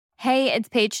Hey, it's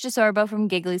Paige DeSorbo from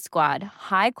Giggly Squad.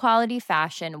 High quality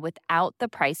fashion without the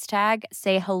price tag.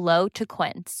 Say hello to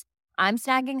Quince. I'm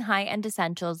snagging high-end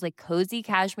essentials like cozy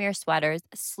cashmere sweaters,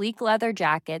 sleek leather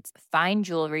jackets, fine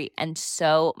jewelry, and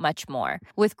so much more.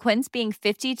 With Quince being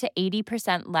 50 to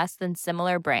 80% less than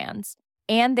similar brands.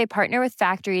 And they partner with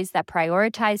factories that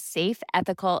prioritize safe,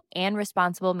 ethical, and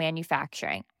responsible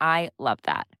manufacturing. I love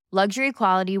that. Luxury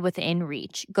quality within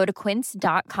reach. Go to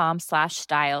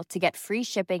quince.com/style to get free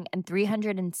shipping and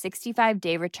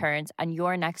 365-day returns on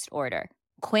your next order.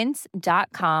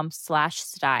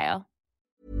 Quince.com/style.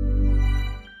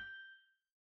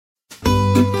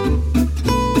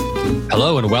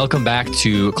 Hello and welcome back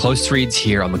to Close Reads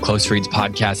here on the Close Reads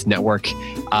Podcast Network.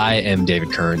 I am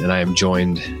David Kern and I am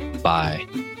joined by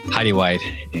Heidi White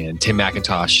and Tim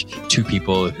McIntosh, two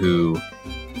people who,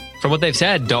 from what they've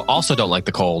said, don't like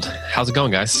the cold. How's it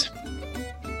going, guys?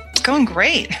 It's going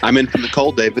great. I'm in from the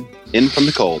cold, David. In from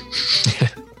the cold. Is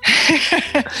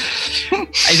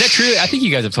that true? I think you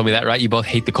guys have told me that, right? You both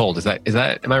hate the cold. Is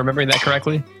that? Am I remembering that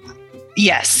correctly?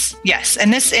 Yes.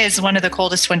 And this is one of the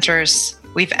coldest winters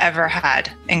we've ever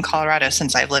had in Colorado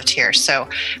since I've lived here. So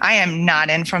I am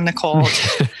not in from the cold.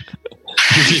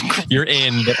 You're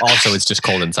in, but also it's just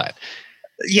cold inside.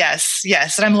 Yes.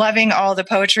 And I'm loving all the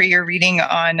poetry you're reading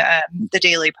on the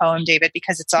Daily Poem, David,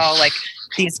 because it's all like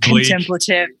these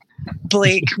contemplative,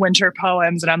 bleak winter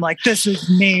poems. And I'm like, this is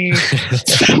me.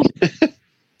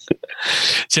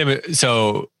 Tim,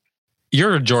 so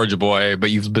you're a Georgia boy,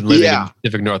 but you've been living in the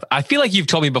Pacific North. I feel like you've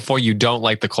told me before you don't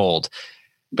like the cold.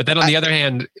 But then on the other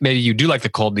hand, maybe you do like the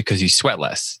cold because you sweat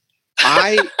less.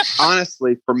 I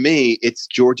honestly, for me, it's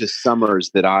Georgia summers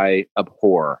that I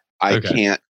abhor. I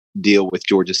can't deal with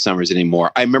Georgia summers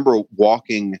anymore. I remember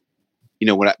walking,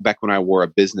 back when I wore a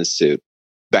business suit,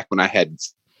 back when I had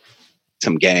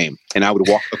some game, and I would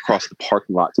walk across the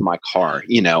parking lot to my car,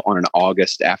 on an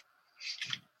August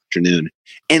afternoon.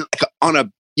 And on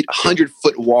a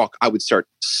 100-foot walk, I would start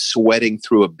sweating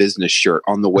through a business shirt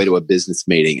on the way to a business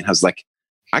meeting. And I was like,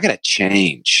 I got to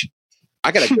change.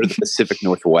 I got to go to the Pacific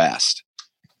Northwest.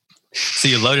 So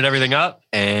you loaded everything up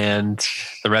and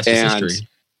the rest is history.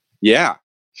 Yeah.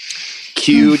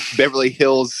 Cued Beverly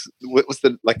Hills. What was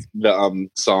the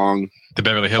song? The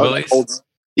Beverly Hillbillies?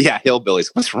 Hillbillies.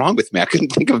 What's wrong with me? I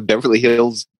couldn't think of Beverly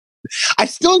Hills. I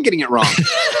still am getting it wrong.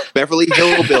 Beverly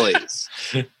Hillbillies.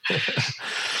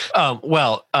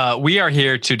 We are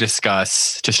here to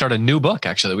start a new book,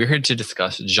 actually. We're here to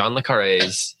discuss John le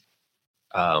Carré's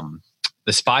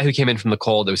The Spy Who Came In From the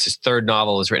Cold. It was his third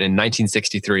novel. It was written in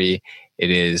 1963.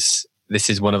 This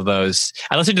is one of those.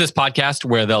 I listen to this podcast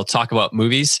where they'll talk about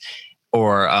movies,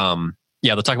 or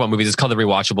they'll talk about movies. It's called The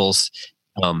Rewatchables.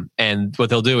 And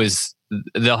what they'll do is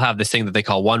they'll have this thing that they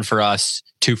call one for us,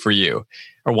 two for you,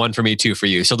 or one for me, two for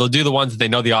you. So they'll do the ones that they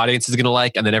know the audience is going to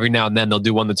like, and then every now and then they'll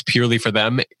do one that's purely for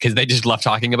them because they just love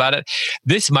talking about it.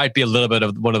 This might be a little bit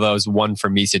of one of those one for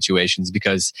me situations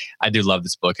because I do love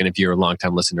this book. And if you're a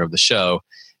longtime listener of the show,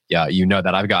 you know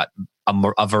that I've got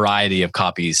a variety of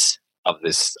copies of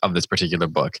this particular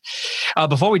book.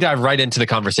 Before we dive right into the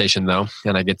conversation, though,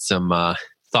 and I get some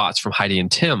thoughts from Heidi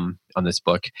and Tim on this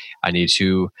book, I need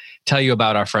to tell you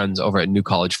about our friends over at New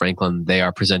College Franklin. They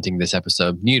are presenting this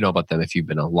episode. You know about them if you've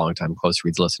been a long-time Close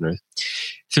Reads listener.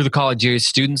 Through the college years,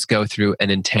 students go through an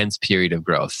intense period of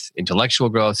growth: intellectual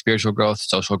growth, spiritual growth,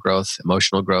 social growth,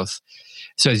 emotional growth.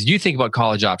 So as you think about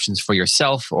college options for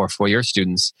yourself or for your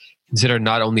students, consider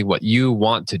not only what you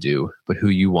want to do, but who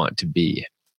you want to be.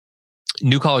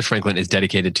 New College Franklin is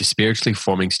dedicated to spiritually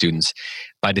forming students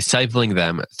by discipling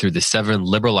them through the 7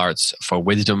 liberal arts for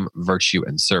wisdom, virtue,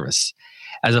 and service.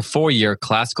 As a 4-year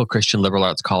classical Christian liberal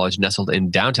arts college nestled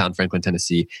in downtown Franklin,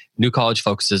 Tennessee, New College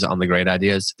focuses on the great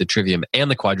ideas, the trivium,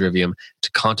 and the quadrivium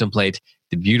to contemplate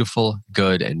the beautiful,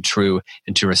 good, and true,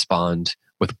 and to respond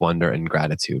with wonder and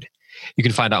gratitude. You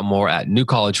can find out more at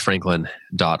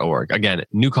newcollegefranklin.org. Again,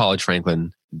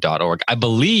 newcollegefranklin.org. I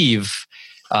believe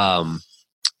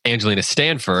Angelina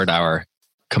Stanford, our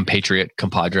compadre,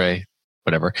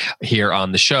 whatever, here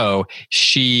on the show,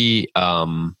 she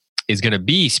is going to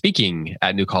be speaking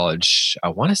at New College, I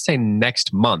want to say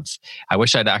next month. I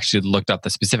wish I'd actually looked up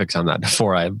the specifics on that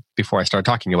before I started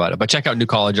talking about it. But check out New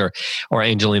College or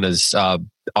Angelina's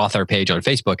author page on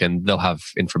Facebook, and they'll have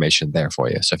information there for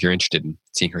you. So if you're interested in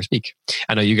seeing her speak.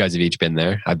 I know you guys have each been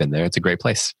there. I've been there. It's a great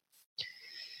place.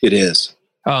 It is.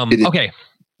 Okay.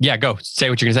 Yeah, go.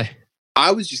 Say what you're going to say.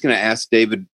 I was just going to ask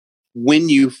David, when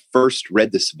you first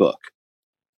read this book.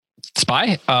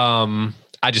 Spy? I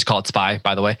just call it Spy,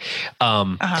 by the way.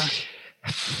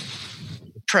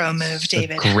 Pro move,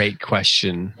 David. Great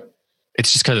question.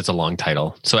 It's just because it's a long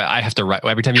title. So I have to write,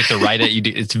 every time you have to write it,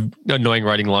 it's annoying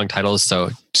writing long titles. So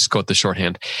just go with the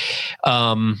shorthand.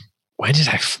 When did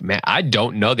I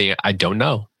don't know. I don't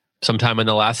know. Sometime in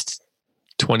the last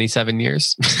 27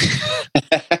 years.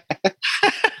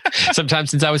 Sometime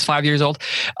since I was 5 years old.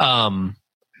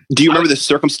 Do you remember the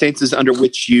circumstances under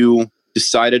which you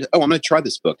decided, I'm going to try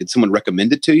this book? Did someone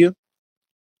recommend it to you?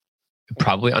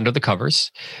 Probably under the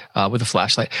covers with a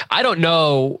flashlight. I don't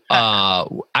know.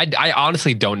 I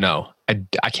honestly don't know.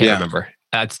 I can't remember.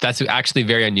 That's actually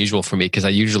very unusual for me because I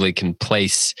usually can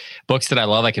place books that I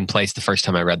love. I can place the first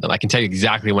time I read them. I can tell you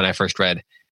exactly when I first read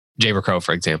Jayber Crow,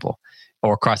 for example,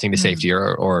 or Crossing to Safety,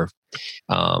 or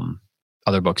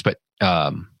other books. But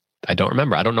I don't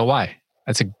remember. I don't know why.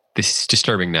 This is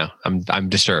disturbing now. I'm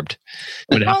disturbed.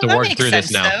 I'm going to have to work through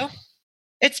this now. Though.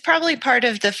 It's probably part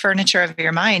of the furniture of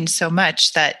your mind so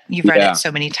much that you've read it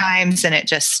so many times, and it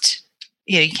just,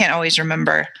 you can't always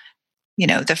remember,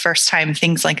 the first time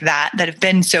things like that have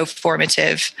been so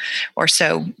formative or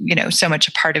so, so much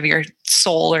a part of your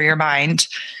soul or your mind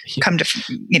come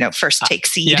to, first take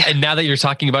seed. Yeah. And now that you're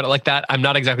talking about it like that, I'm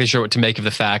not exactly sure what to make of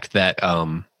the fact that,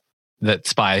 that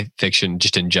spy fiction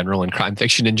just in general and crime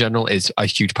fiction in general is a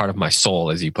huge part of my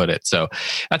soul, as you put it. So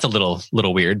that's a little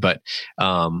weird, but,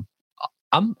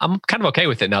 I'm kind of okay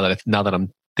with it now that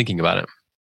I'm thinking about it.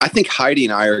 I think Heidi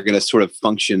and I are going to sort of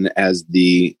function as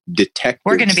the detectives.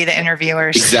 We're going to be the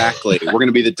interviewers. Exactly. We're going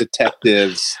to be the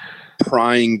detectives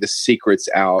prying the secrets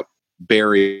out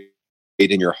buried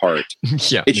in your heart.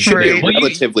 Yeah. It should be a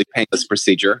relatively painless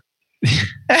procedure.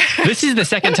 This is the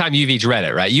second time you've each read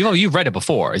it, right? You've read it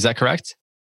before. Is that correct?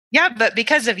 Yeah, but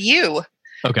because of you.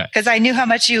 Okay. Because I knew how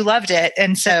much you loved it.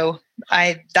 And so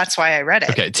that's why I read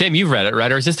it. Okay. Tim, you've read it,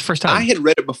 right? Or is this the first time? I had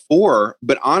read it before,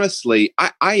 but honestly,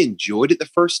 I enjoyed it the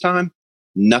first time.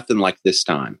 Nothing like this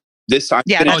time. This time.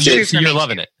 That's true for me. You're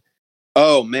loving it.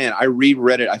 Oh man, I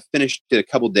reread it. I finished it a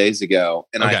couple days ago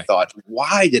and I thought,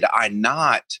 why did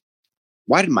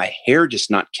my hair just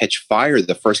not catch fire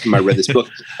the first time I read this book?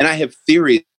 And I have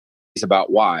theories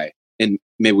about why, and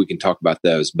maybe we can talk about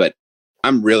those, but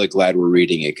I'm really glad we're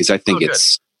reading it because I think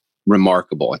it's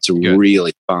remarkable. It's a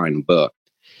really fine book.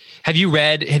 Have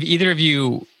either of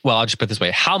you, well, I'll just put it this way.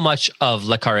 How much of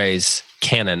Le Carré's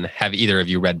canon have either of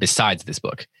you read besides this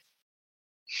book?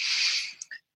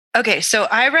 Okay, so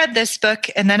I read this book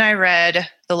and then I read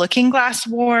The Looking Glass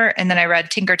War and then I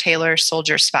read Tinker Tailor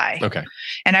Soldier Spy. Okay.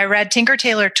 And I read Tinker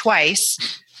Tailor twice.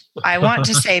 I want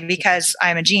to say because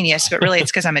I'm a genius, but really it's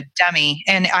because I'm a dummy.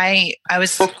 And I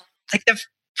was like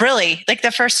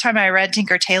the first time I read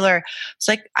Tinker Tailor, it's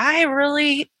like, I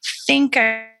really think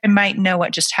I might know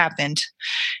what just happened.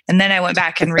 And then I went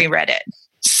back and reread it.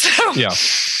 So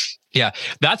yeah,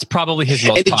 that's probably his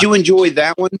most. And did you enjoy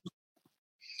that one?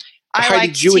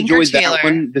 Did you enjoy that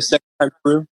one the second time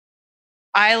through?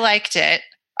 I liked it.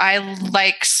 I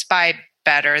like Spy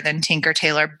better than Tinker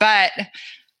Tailor, but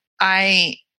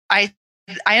I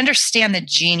understand the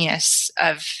genius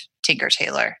of Tinker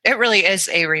Tailor. It really is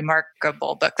a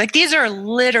remarkable book. Like, these are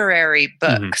literary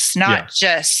books, not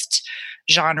just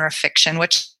genre fiction,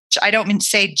 which I don't mean to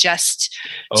say just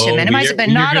to minimize it, but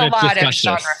not a lot of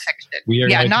genre fiction.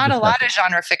 Not a lot of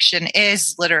genre fiction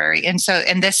is literary. And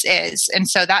this is. And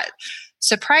so that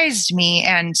surprised me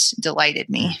and delighted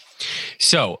me.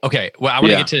 So, okay. Well, I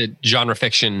want to get to genre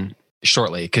fiction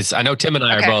shortly because I know Tim and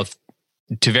I are both,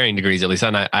 to varying degrees at least,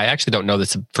 and I actually don't know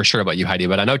this for sure about you, Heidi,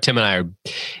 but I know Tim and I are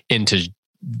into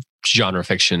genre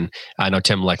fiction. I know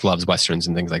Tim loves Westerns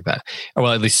and things like that.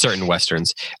 Well, at least certain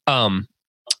Westerns.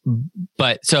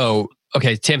 But so,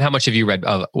 okay, Tim, how much have you read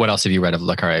of, what else have you read of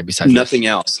Le Carré besides Nothing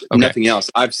else. Okay. Nothing else.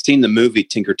 I've seen the movie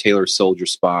Tinker Tailor Soldier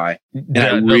Spy.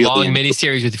 The long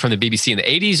miniseries from the BBC in the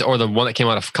 80s, or the one that came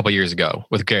out a couple years ago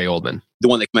with Gary Oldman? The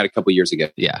one that came out a couple years ago.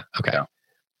 Yeah, okay. Yeah.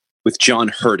 With John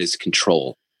Hurt as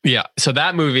Control. Yeah, so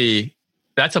that movie,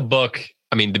 that's a book.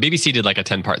 I mean, the BBC did like a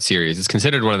 10-part series. It's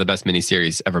considered one of the best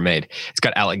miniseries ever made. It's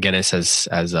got Alec Guinness as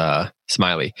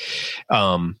Smiley.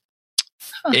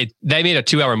 They made a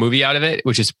 2-hour movie out of it,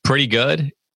 which is pretty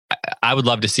good. I would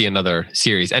love to see another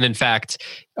series. And in fact,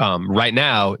 right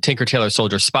now, Tinker Tailor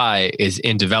Soldier Spy is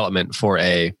in development for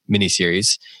a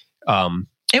miniseries.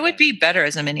 It would be better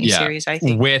as a miniseries, I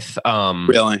think. With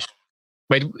really?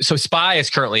 Wait, so Spy is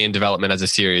currently in development as a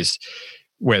series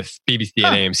with BBC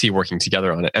and AMC working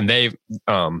together on it. And they've,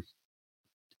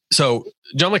 so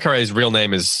John Le Carré's real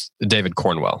name is David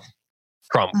Cornwell.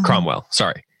 Cromwell,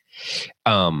 sorry.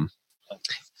 And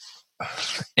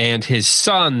his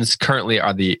sons currently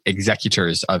are the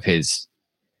executors of he's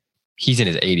in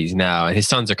his 80s now, and his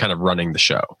sons are kind of running the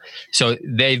show. So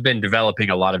they've been developing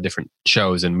a lot of different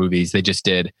shows and movies. They just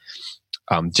did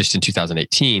just in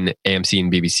 2018, AMC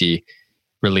and BBC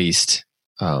released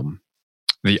the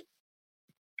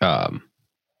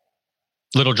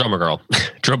Little Drummer Girl.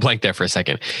 Drew a blank there for a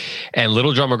second. And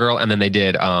Little Drummer Girl, and then they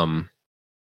did The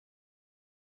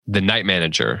Night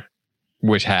Manager,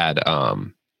 which had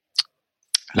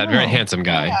that very handsome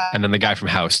guy, and then the guy from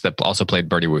House that also played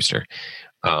Bertie Wooster.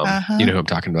 You know who I'm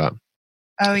talking about.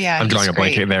 Oh yeah, I'm drawing a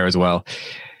blank there as well.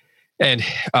 And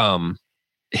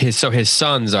his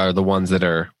sons are the ones that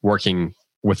are working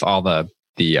with all the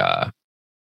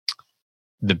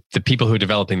people who are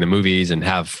developing the movies and they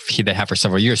have for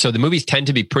several years. So the movies tend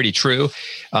to be pretty true,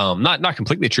 not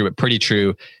completely true, but pretty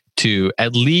true to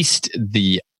at least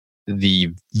the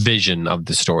vision of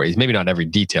the stories. Maybe not every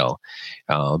detail,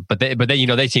 but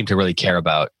they seem to really care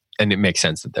about, and it makes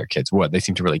sense that their kids would. They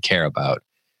seem to really care about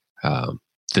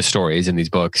the stories in these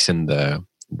books and the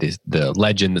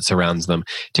legend that surrounds them.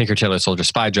 Tinker Tailor Soldier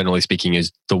Spy, generally speaking,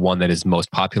 is the one that is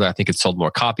most popular. I think it's sold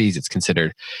more copies. It's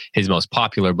considered his most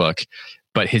popular book.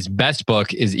 But his best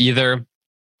book is either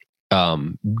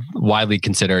widely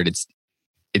considered.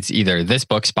 It's either this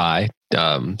book, Spy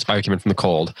Who Came In From the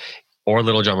Cold, or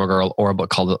Little Drummer Girl, or a book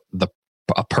called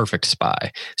A Perfect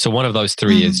Spy. So one of those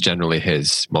three is generally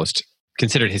his most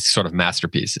considered his sort of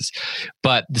masterpieces.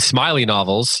 But the Smiley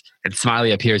novels, and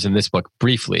Smiley appears in this book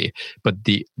briefly, but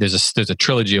there's a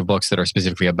trilogy of books that are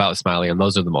specifically about Smiley, and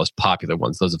those are the most popular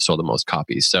ones. Those have sold the most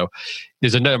copies. So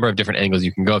there's a number of different angles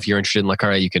you can go. If you're interested in Le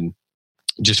Carre, you can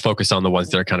just focus on the ones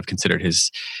that are kind of considered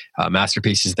his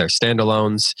masterpieces. They're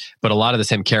standalones, but a lot of the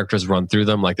same characters run through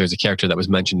them. Like there's a character that was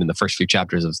mentioned in the first few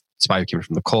chapters of Spy Who Came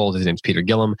From the Cold. His name's Peter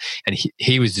Gillam, and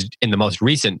he was in the most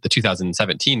recent, the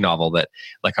 2017 novel that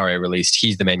Le Carre released.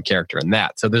 He's the main character in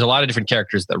that. So there's a lot of different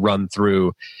characters that run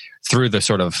through the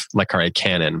sort of Le Carre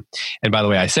canon. And by the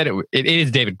way, I said it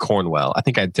is David Cornwell. I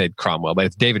think I said Cromwell, but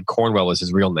it's David Cornwell was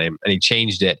his real name, and he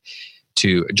changed it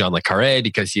to John Le Carre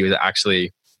because he was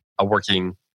actually a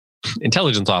working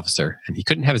intelligence officer, and he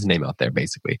couldn't have his name out there,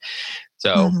 basically.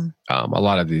 So a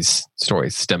lot of these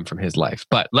stories stem from his life.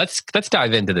 But let's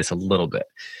dive into this a little bit.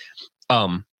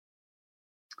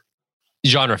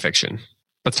 Genre fiction.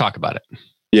 Let's talk about it.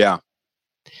 Yeah.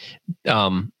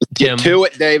 Get to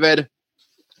it, David.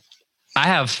 I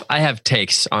have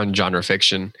takes on genre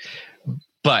fiction,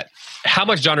 but how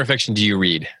much genre fiction do you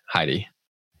read, Heidi?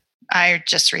 I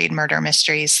just read murder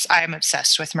mysteries. I'm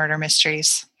obsessed with murder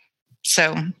mysteries.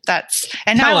 So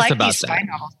I like these spy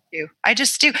novels too. I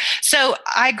just do. So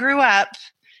I grew up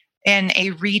in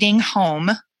a reading home.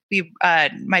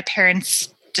 My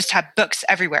parents just had books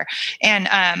everywhere.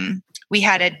 And we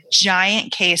had a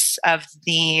giant case of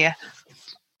the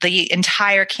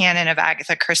entire canon of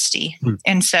Agatha Christie.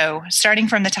 And so starting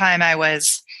from the time I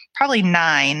was probably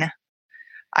 9,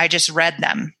 I just read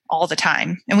them all the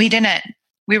time. And we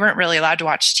weren't really allowed to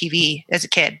watch TV as a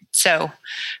kid. So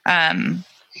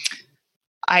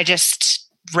I just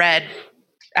read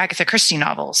Agatha Christie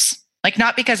novels, like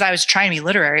not because I was trying to be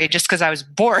literary, just because I was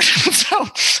bored. So,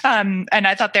 and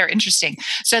I thought they were interesting.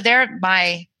 So they're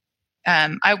my,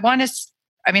 I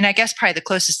guess probably the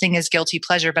closest thing is guilty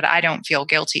pleasure, but I don't feel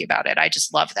guilty about it. I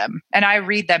just love them, and I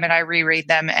read them and I reread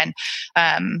them. And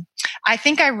I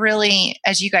think I really,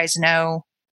 as you guys know,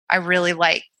 I really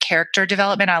like character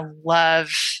development. I love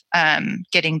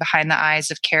getting behind the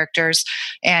eyes of characters.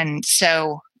 And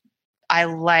so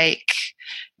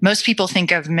most people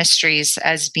think of mysteries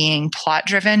as being plot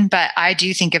driven, but I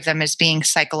do think of them as being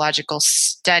psychological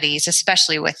studies,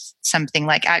 especially with something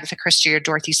like Agatha Christie or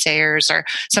Dorothy Sayers or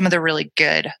some of the really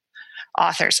good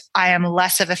authors. I am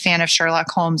less of a fan of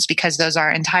Sherlock Holmes because those are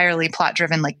entirely plot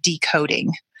driven, like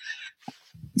decoding.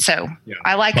 So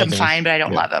I like them fine, but I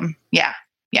don't love them. Yeah.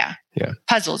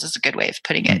 Puzzles is a good way of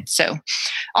putting it. So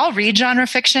I'll read genre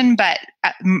fiction, but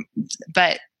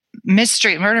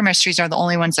murder mysteries are the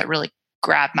only ones that really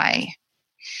grab my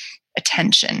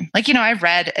attention. Like,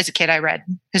 as a kid, I read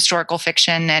historical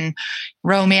fiction and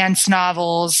romance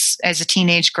novels as a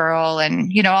teenage girl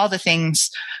and, all the things.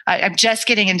 I'm just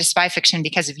getting into spy fiction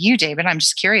because of you, David. I'm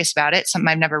just curious about it. Something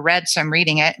I've never read, so I'm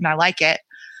reading it and I like it.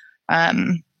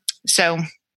 I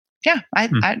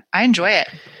enjoy it.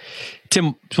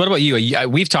 Tim, what about you?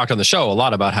 We've talked on the show a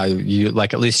lot about how you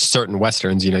like at least certain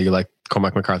Westerns. You like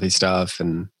Cormac McCarthy stuff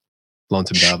and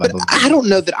Lonesome Dove. I don't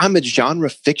know that I'm a genre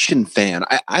fiction fan.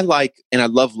 I like and I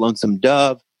love Lonesome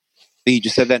Dove. You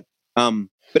just said that.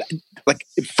 But like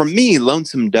for me,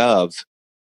 Lonesome Dove,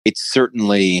 it's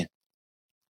certainly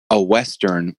a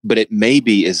Western, but it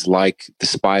maybe is like The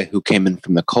Spy Who Came In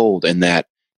From the Cold in that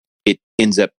it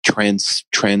ends up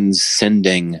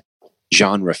transcending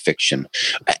genre fiction.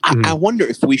 I wonder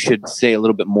if we should say a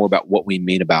little bit more about what we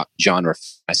mean about genre.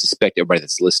 I suspect everybody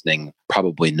that's listening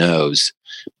probably knows.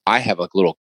 I have a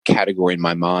little category in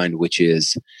my mind, which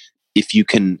is if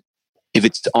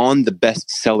it's on the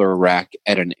bestseller rack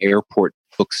at an airport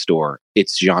bookstore,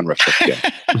 it's genre fiction.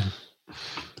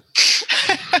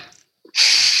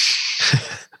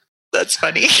 That's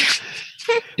funny.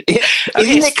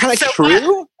 Isn't it kind of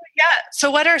true? Yeah.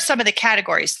 So what are some of the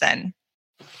categories then?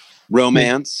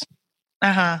 Romance.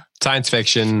 Science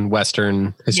fiction,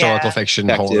 Western, historical fiction,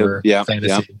 horror,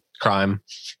 fantasy, crime.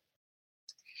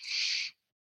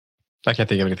 I can't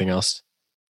think of anything else.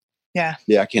 Yeah.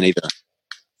 Yeah, I can't either.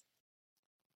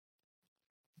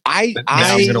 I'm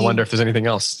going to wonder if there's anything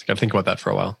else. Got to think about that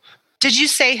for a while. Did you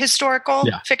say historical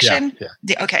fiction?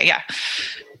 Yeah. Okay, yeah.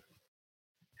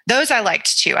 Those I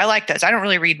liked too. I like those. I don't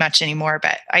really read much anymore,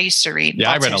 but I used to read.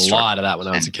 Yeah, I read a lot of that when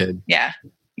I was a kid. Yeah.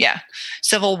 Yeah.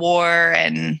 Civil War.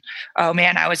 And oh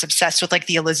man, I was obsessed with like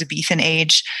the Elizabethan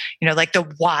age, like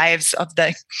the wives of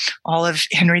all of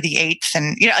Henry VIII.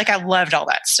 And, like I loved all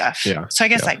that stuff. Yeah. So I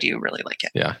guess I do really like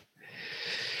it. Yeah.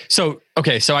 So,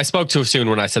 okay. So I spoke too soon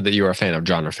when I said that you were a fan of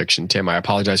genre fiction, Tim. I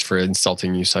apologize for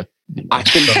insulting you.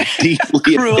 I've been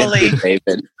deeply offended,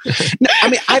 David. No, I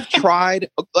mean, I've tried.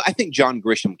 I think John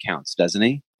Grisham counts, doesn't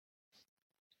he?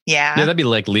 Yeah. Yeah, that'd be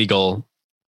like legal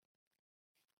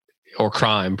or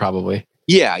crime, probably.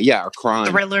 Yeah, or crime.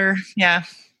 Thriller, yeah.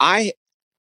 I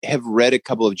have read a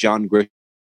couple of John Grisham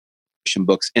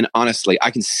books, and honestly,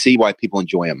 I can see why people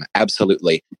enjoy them.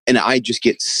 Absolutely. And I just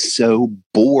get so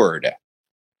bored.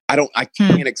 I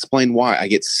can't explain why. I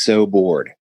get so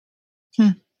bored.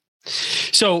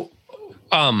 So,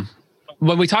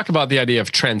 when we talk about the idea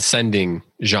of transcending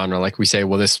genre, like we say,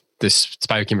 well, this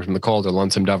Spy Who Came from the Cold or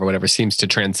Lonesome Dove or whatever seems to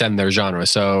transcend their genre.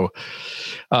 So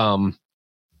like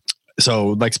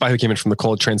Spy Who Came In From the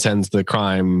Cold transcends the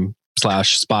crime /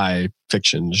 spy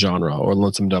fiction genre, or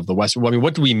Lonesome Dove, the West. Well, I mean,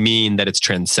 what do we mean that it's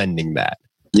transcending that?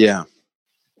 Yeah.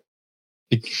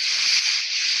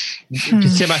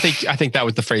 Tim, I think that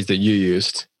was the phrase that you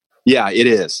used. Yeah, it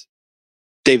is.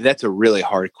 Dave, that's a really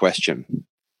hard question.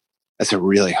 That's a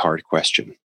really hard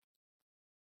question.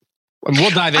 And we'll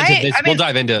dive into this. We'll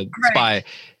dive into Spy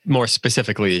more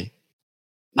specifically.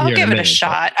 I'll give it a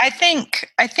shot. I think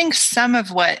some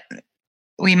of what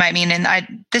we might mean,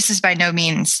 and this is by no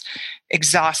means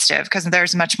exhaustive because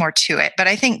there's much more to it, but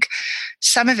I think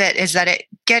some of it is that it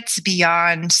gets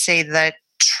beyond, say, the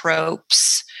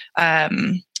tropes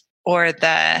or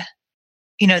the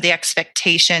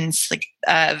expectations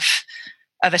of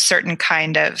a certain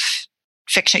kind of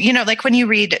fiction. Like when you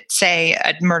read, say,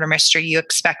 a murder mystery, you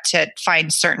expect to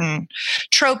find certain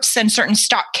tropes and certain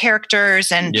stock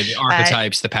characters and the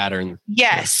archetypes, the pattern.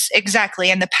 Yes,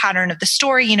 exactly. And the pattern of the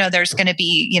story, there's going to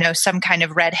be, some kind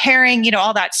of red herring,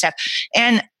 all that stuff.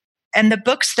 And the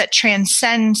books that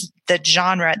transcend the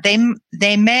genre,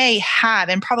 they may have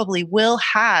and probably will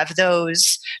have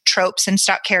those tropes and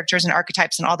stock characters and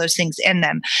archetypes and all those things in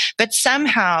them, but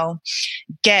somehow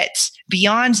get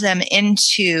beyond them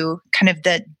into kind of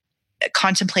the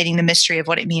contemplating the mystery of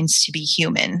what it means to be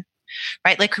human,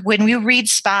 right? Like when we read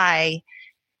Spy,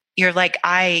 you're like,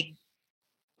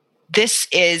 this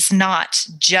is not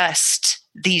just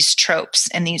these tropes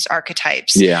and these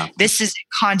archetypes. Yeah. This is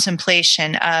a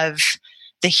contemplation of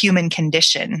the human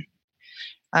condition.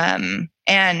 And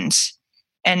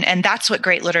that's what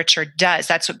great literature does.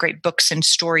 That's what great books and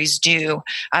stories do.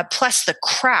 Plus the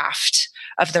craft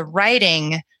of the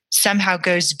writing somehow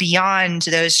goes beyond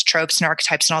those tropes and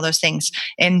archetypes and all those things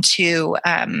into,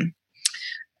 a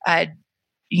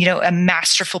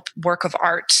masterful work of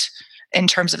art in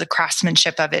terms of the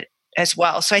craftsmanship of it as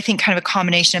well. So I think kind of a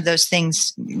combination of those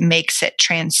things makes it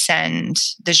transcend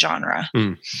the genre.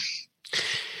 Tim,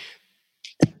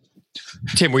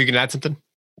 were you going to add something?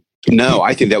 No,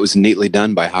 I think that was neatly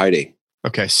done by Heidi.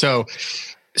 Okay. So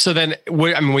then,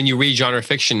 when you read genre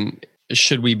fiction,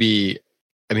 should we be,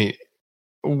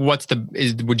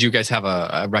 would you guys have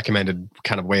a recommended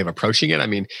kind of way of approaching it? I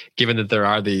mean, given that there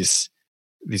are these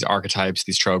archetypes,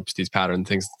 these tropes, these patterns,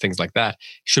 things like that,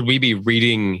 should we be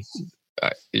reading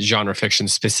genre fiction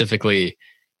specifically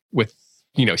with,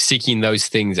 seeking those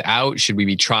things out? Should we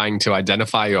be trying to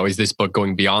identify, is this book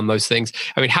going beyond those things?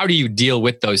 I mean, how do you deal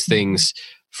with those things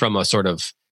from a sort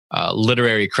of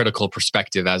literary critical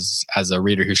perspective as a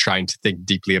reader who's trying to think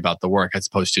deeply about the work as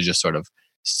opposed to just sort of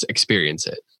experience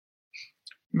it?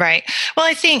 Right. Well,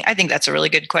 I think that's a really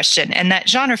good question. And that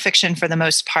genre fiction, for the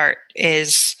most part,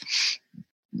 is,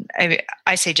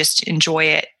 I say just enjoy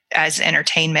it as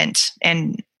entertainment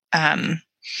and then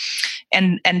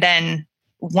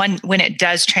when it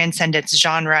does transcend its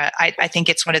genre, I think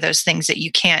it's one of those things that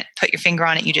you can't put your finger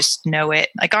on it. You just know it.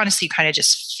 Like, honestly, you kind of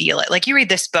just feel it. Like, you read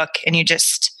this book and you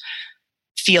just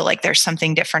feel like there's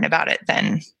something different about it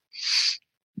than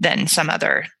some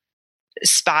other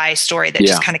spy story that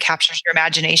just kind of captures your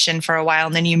imagination for a while,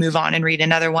 and then you move on and read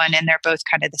another one, and they're both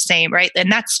kind of the same, right?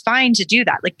 And that's fine to do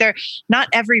that. Like, not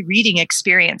every reading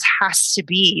experience has to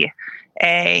be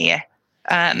a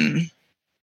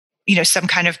some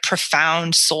kind of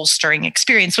profound, soul-stirring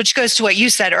experience, which goes to what you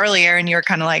said earlier. And you're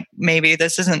kind of like, maybe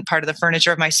this isn't part of the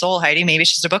furniture of my soul, Heidi. Maybe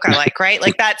it's just a book I like, right?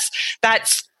 Like,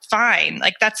 that's fine.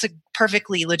 Like, that's a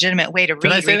perfectly legitimate way to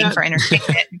read, reading for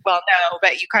entertainment. Well, no,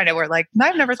 but you kind of were like,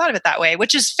 I've never thought of it that way,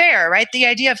 which is fair, right? The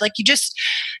idea of like,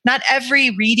 not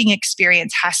every reading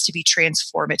experience has to be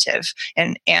transformative.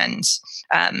 And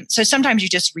so sometimes you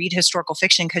just read historical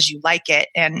fiction because you like it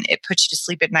and it puts you to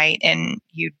sleep at night and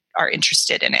you are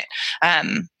interested in it.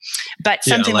 But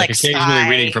something like occasionally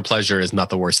reading for pleasure is not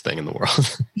the worst thing in the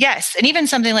world. Yes. And even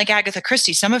something like Agatha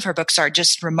Christie, some of her books are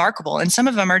just remarkable. And some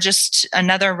of them are just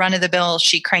another run of the mill.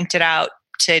 She cranked it out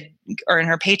to earn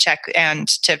her paycheck and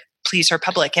to please her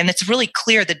public. And it's really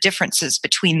clear the differences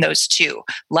between those two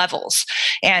levels.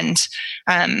 And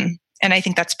I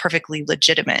think that's perfectly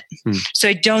legitimate. So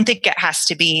I don't think it has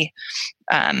to be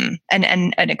an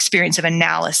experience of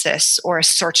analysis or a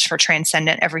search for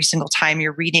transcendent every single time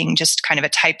you're reading just kind of a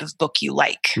type of book you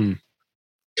like.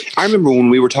 I remember when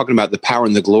we were talking about The Power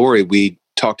and the Glory, we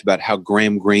talked about how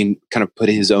Graham Greene kind of put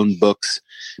his own books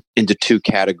into two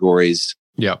categories.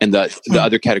 Yeah. And the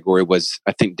other category was,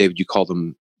 I think, David, you called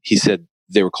them, he said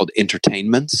they were called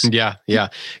entertainments. Yeah.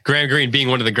 Graham Greene being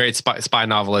one of the great spy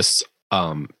novelists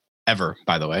ever,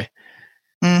 by the way.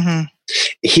 Mm-hmm.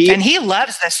 He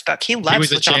loves this book. He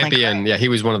was a champion. Yeah, he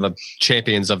was one of the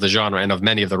champions of the genre and of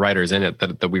many of the writers in it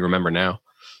that we remember now.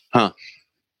 Huh.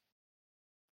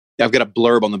 I've got a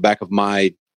blurb on the back of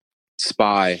my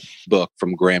spy book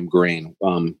from Graham Greene.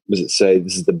 Does it say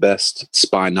this is the best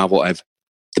spy novel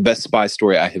the best spy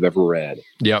story I have ever read?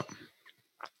 Yep.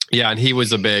 Yeah, and he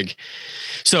was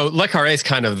so Le Carré is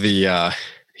kind of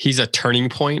he's a turning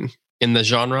point in the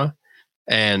genre.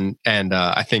 And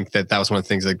I think that was one of the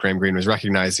things that Graham Greene was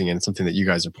recognizing, and something that you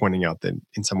guys are pointing out, that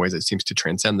in some ways it seems to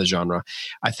transcend the genre.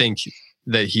 I think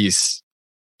that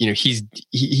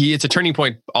it's a turning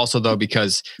point also, though,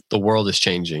 because the world is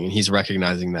changing and he's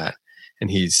recognizing that,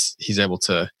 and he's able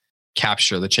to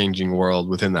capture the changing world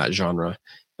within that genre.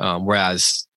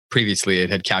 Whereas previously it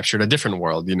had captured a different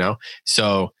world,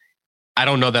 So I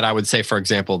don't know that I would say, for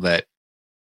example, that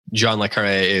John Le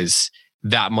Carré is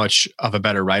that much of a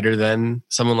better writer than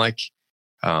someone like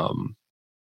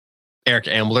Eric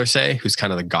Ambler, say, who's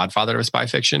kind of the godfather of spy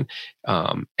fiction.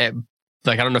 I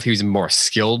don't know if he was a more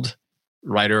skilled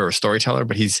writer or storyteller,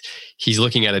 but he's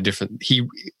looking at Le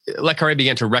Carré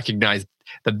began to recognize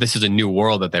that this is a new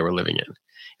world that they were living in.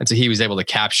 And so he was able to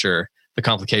capture the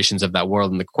complications of that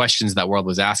world and the questions that world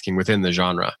was asking within the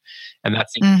genre. And that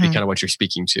seems to be kind of what you're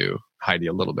speaking to, Heidi,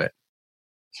 a little bit.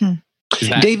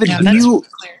 David,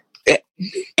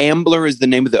 Ambler is the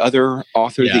name of the other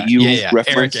author that you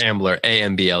referenced? Eric Ambler,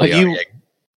 Ambler.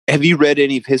 Have you read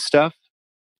any of his stuff?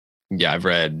 Yeah, I've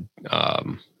read...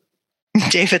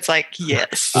 David's like,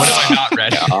 yes. What have I not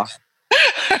read?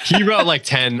 He wrote like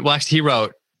 10... Well, actually, he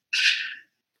wrote,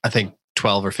 I think,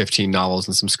 12 or 15 novels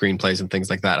and some screenplays and things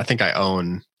like that. I think I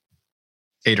own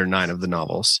 8 or 9 of the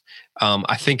novels.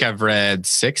 I think I've read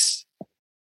 6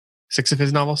 of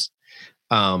his novels.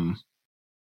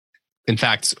 In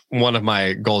fact, one of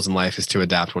my goals in life is to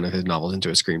adapt one of his novels into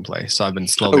a screenplay. So I've been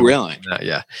slowly. Oh, really? That,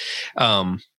 yeah.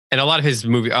 And a lot of his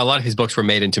books were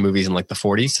made into movies in like the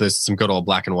 40s. So there's some good old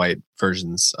black and white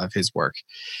versions of his work.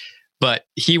 But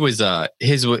a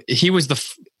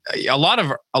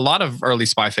lot of early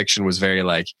spy fiction was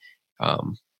very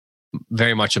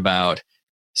very much about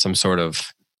some sort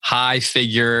of high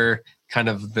figure, kind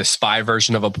of the spy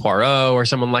version of a Poirot or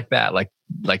someone like that. Like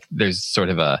there's sort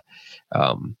of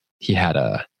he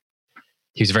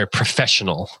was a very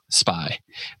professional spy,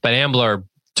 but Ambler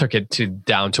took it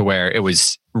down to where it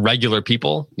was regular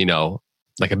people,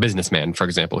 like a businessman, for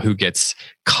example, who gets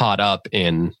caught up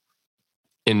in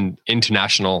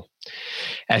international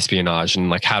espionage, and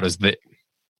like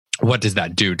what does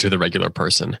that do to the regular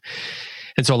person?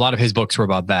 And so a lot of his books were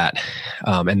about that,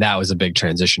 and that was a big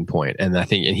transition point. And I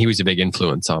think, he was a big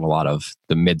influence on a lot of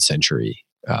the mid-century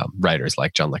writers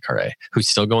like John Le Carré, who's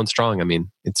still going strong. I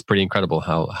mean, it's pretty incredible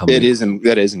how many,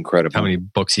 that is incredible how many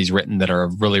books he's written that are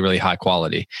of really, really high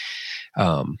quality.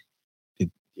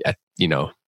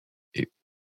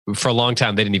 for a long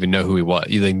time, they didn't even know who he was.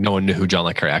 No one knew who John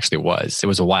Le Carré actually was. It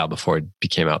was a while before it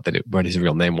became out what his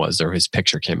real name was or his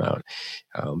picture came out.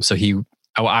 So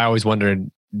I always wondered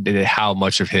how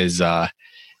much of his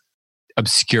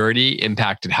obscurity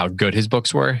impacted how good his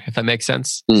books were, if that makes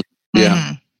sense.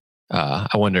 Yeah.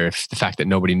 I wonder if the fact that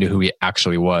nobody knew who he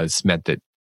actually was meant that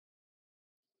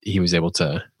he was able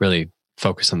to really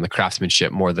focus on the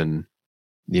craftsmanship more than,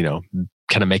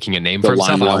 kind of making a name for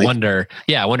himself. I wonder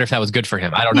if that was good for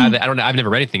him. I don't know. I've never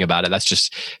read anything about it. That's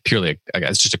just purely,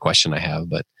 it's just a question I have,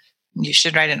 but you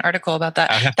should write an article about that.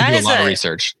 I have to do a lot of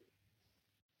research.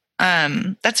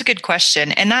 That's a good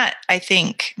question. And that, I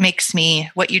think,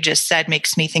 what you just said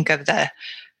makes me think of the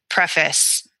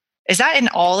preface. Is that in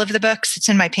all of the books? It's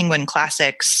in my Penguin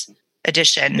Classics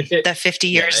edition, the 50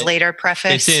 years later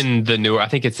preface. It's in the newer, I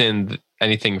think it's in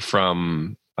anything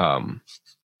from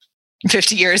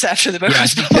 50 years after the book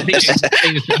was published.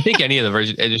 I think any of the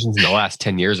version editions in the last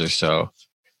 10 years or so.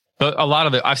 But a lot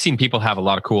of it, I've seen people have a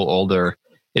lot of cool older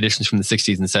editions from the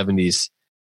 60s and 70s.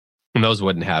 And those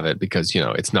wouldn't have it because,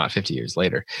 it's not 50 years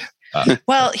later.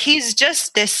 Well, he's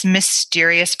just this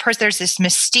mysterious person. There's this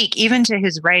mystique even to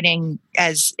his writing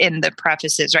as in the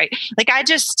prefaces, right? Like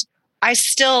I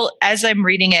still, as I'm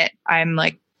reading it, I'm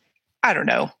like, I don't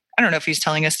know if he's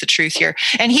telling us the truth here.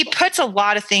 And he puts a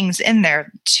lot of things in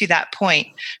there to that point,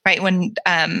 right? When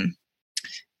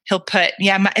he'll put,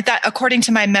 that according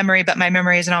to my memory, but my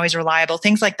memory isn't always reliable.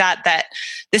 Things like that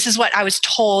this is what I was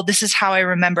told. This is how I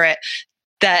remember it.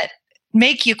 That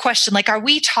make you question, like,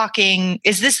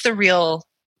 is this the real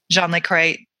Jean Le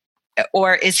Carré?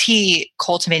 Or is he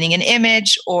cultivating an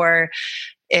image? Or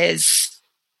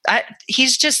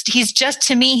he's just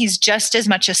to me, he's just as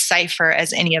much a cipher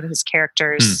as any of his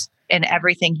characters in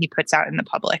everything he puts out in the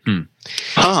public. Do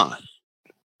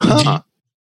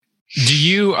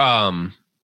you,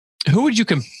 who would you,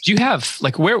 do you have,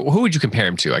 like, who would you compare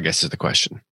him to, I guess is the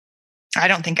question. I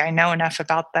don't think I know enough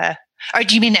about or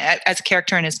do you mean as a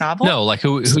character in his novel? No, like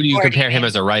who do you compare him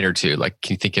as a writer to? Like,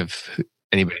 can you think of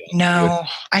anybody? No,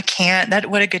 I can't.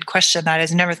 What a good question that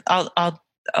is. I'll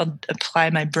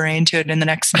apply my brain to it in the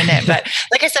next minute. But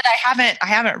like I said, I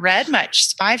haven't read much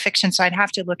spy fiction, so I'd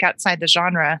have to look outside the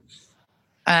genre.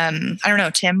 I don't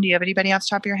know, Tim, do you have anybody off the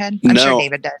top of your head? I'm sure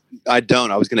David does. I don't.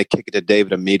 I was going to kick it to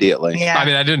David immediately. Yeah. I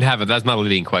mean, I didn't have it. That's not a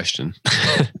leading question.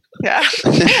 Yeah.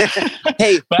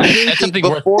 Hey,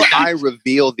 before I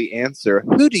reveal the answer,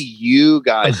 who do you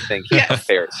guys think he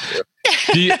compares to?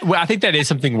 I think that is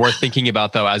something worth thinking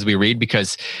about, though, as we read,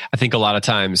 because I think a lot of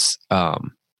times,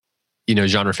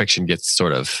 genre fiction gets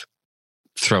sort of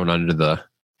thrown under the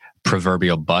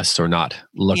proverbial bus or not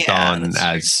looked on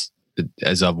as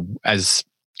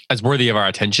worthy of our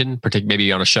attention, particularly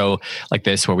maybe on a show like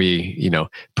this where we,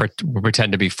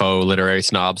 pretend to be faux literary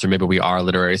snobs, or maybe we are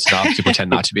literary snobs who pretend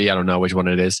not to be. I don't know which one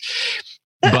it is.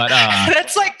 But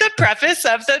that's like the preface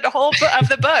of the whole of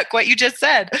the book. What you just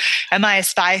said. Am I a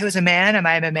spy who is a man? Am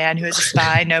I a man who is a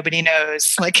spy? Nobody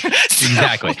knows.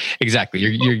 Exactly.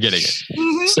 You're getting it.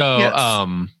 Mm-hmm. So,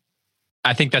 yes.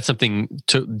 I think that's something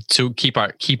to keep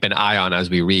an eye on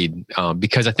as we read,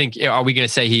 because I think, are we going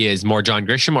to say he is more John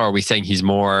Grisham, or are we saying he's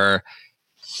more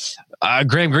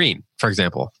Graham Greene, for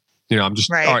example?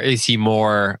 Or is he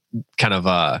more kind of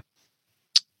I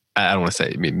don't want to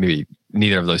say, maybe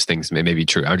neither of those things may be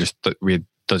true.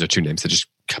 Those are two names that just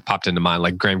popped into mind,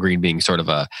 like Graham Greene being sort of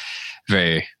a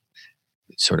very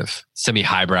sort of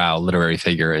semi-highbrow literary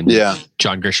figure, and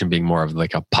John Grisham being more of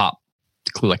like a pop,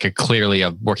 like a clearly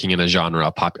of working in a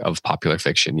genre of popular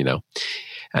fiction,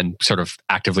 and sort of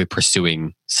actively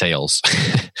pursuing sales.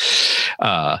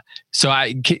 So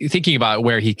thinking about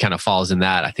where he kind of falls in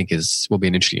that, I think will be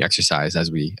an interesting exercise as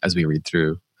we read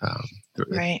through. As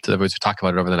we talk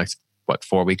about it over the next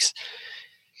 4 weeks.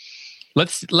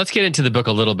 Let's get into the book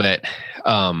a little bit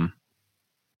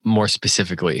more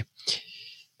specifically.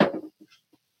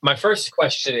 My first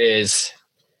question is,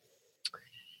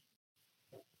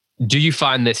 do you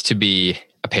find this to be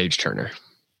a page turner?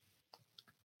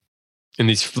 In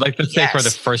these, let's say for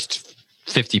the first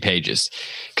 50 pages,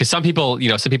 because some people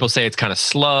say it's kind of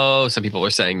slow. Some people are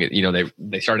saying that,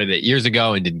 they started it years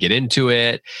ago and didn't get into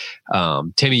it.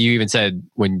 Timmy, you even said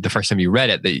when the first time you read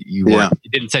it that you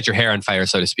didn't set your hair on fire,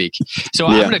 so to speak. So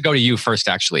I'm going to go to you first.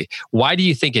 Actually, why do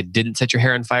you think it didn't set your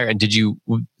hair on fire? And did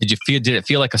it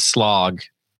feel like a slog,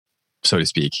 so to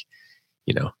speak?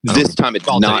 This time it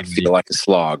did not feel like a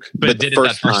slog. But did it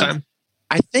that first time?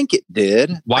 I think it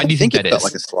did. Why do you think that it felt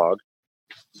like a slog?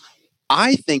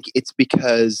 I think it's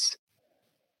because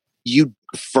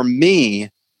for me,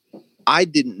 I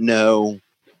didn't know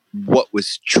what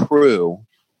was true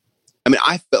I mean,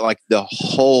 I felt like the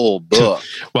whole book.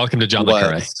 Welcome to John le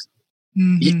Carré.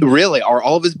 Really? Are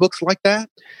all of his books like that?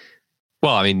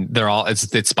 Well, I mean, they're all,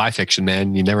 it's spy fiction,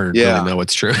 man. You never really know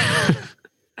what's true.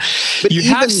 But you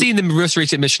have seen the most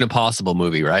recent Mission Impossible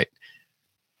movie, right?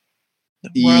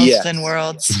 Worlds and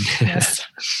Worlds. Yes.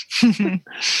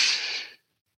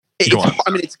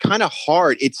 It's kind of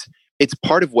hard. It's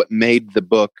part of what made the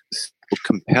book so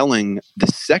compelling the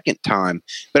second time.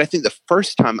 But I think the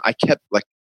first time I kept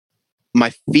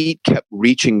my feet kept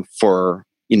reaching for,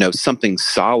 something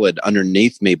solid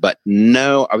underneath me. But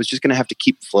no, I was just going to have to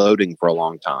keep floating for a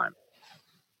long time.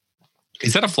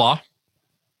 Is that a flaw?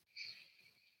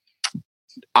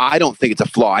 I don't think it's a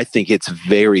flaw. I think it's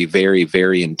very, very,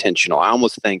 very intentional. I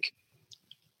almost think.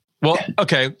 Well,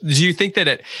 okay. Do you think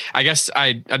that I guess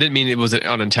I didn't mean it was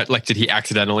unintentional. Like, did he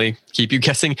accidentally keep you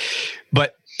guessing?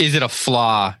 But is it a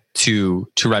flaw to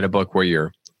write a book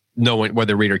where where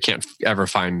the reader can't ever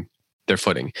find their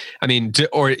footing? I mean,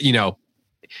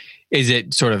 is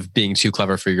it sort of being too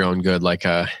clever for your own good, like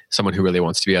someone who really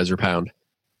wants to be Ezra Pound?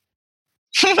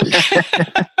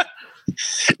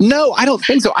 No, I don't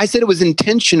think so. I said it was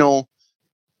intentional,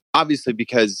 obviously,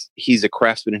 because he's a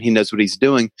craftsman and he knows what he's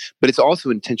doing. But it's also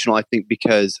intentional, I think,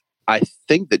 because I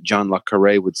think that John le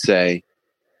Carré would say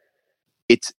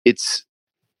it's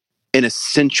an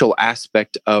essential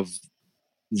aspect of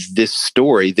this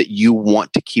story that you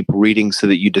want to keep reading so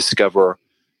that you discover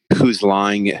who's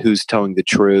lying, who's telling the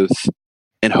truth,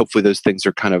 and hopefully those things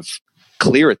are kind of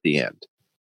clear at the end.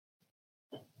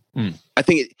 I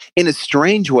think in a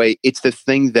strange way, it's the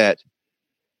thing that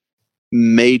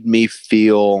made me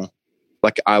feel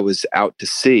like I was out to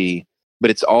sea, but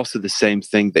it's also the same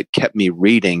thing that kept me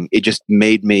reading. It just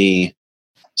made me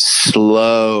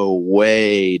slow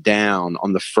way down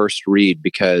on the first read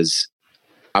because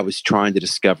I was trying to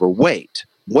discover, wait,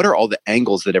 what are all the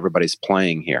angles that everybody's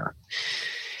playing here?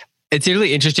 It's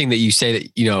really interesting that you say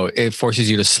that, it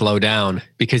forces you to slow down,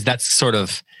 because that's sort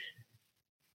of,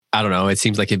 I don't know, it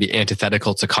seems like it'd be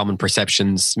antithetical to common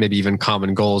perceptions, maybe even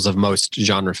common goals of most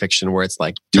genre fiction, where it's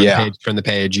like, turn the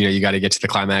page, you got to get to the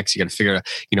climax. You got to figure out,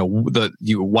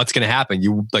 what's going to happen.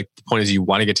 The point is you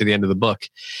want to get to the end of the book.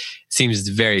 It seems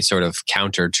very sort of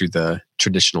counter to the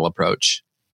traditional approach.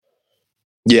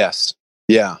 Yes.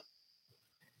 Yeah.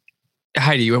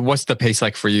 Heidi, what's the pace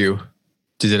like for you?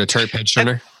 Is it a page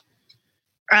turner?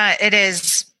 It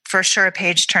is for sure a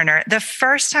page turner. The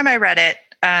first time I read it,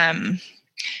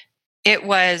 it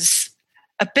was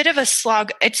a bit of a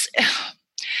slog. It's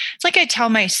like I tell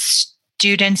my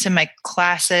students in my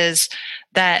classes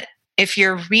that if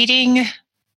you're reading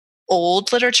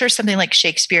old literature, something like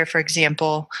Shakespeare, for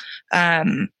example,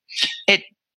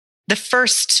 the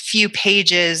first few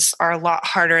pages are a lot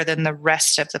harder than the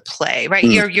rest of the play, right?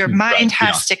 Your mind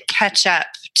has to catch up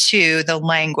to the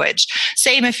language.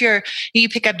 Same if you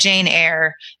pick up Jane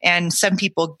Eyre, and some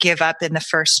people give up in the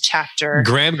first chapter.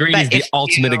 Graham Greene is the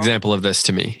ultimate example of this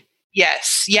to me.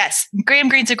 Yes. Graham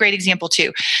Greene's a great example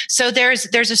too. So there's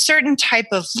a certain type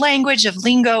of language, of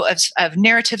lingo, of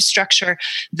narrative structure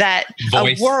that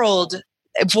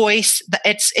voice,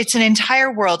 it's an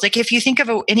entire world. Like if you think of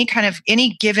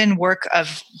any given work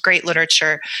of great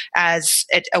literature as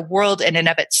a world in and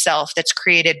of itself that's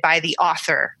created by the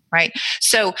author, right?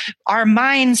 So our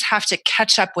minds have to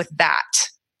catch up with that.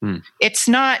 It's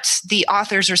not the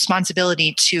author's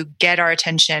responsibility to get our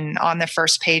attention on the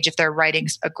first page if they're writing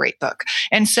a great book.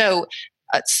 And so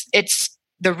it's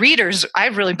the reader's, I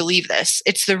really believe this,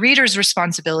 it's the reader's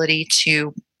responsibility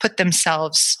to put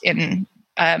themselves in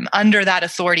under that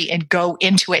authority and go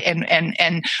into it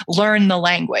and learn the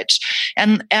language.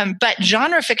 But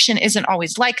genre fiction isn't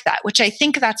always like that, which I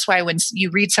think that's why when you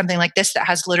read something like this that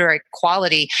has literary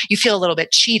quality, you feel a little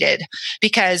bit cheated,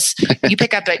 because you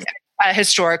pick up a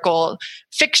historical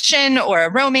fiction or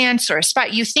a romance or a spy,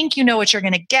 you think you know what you're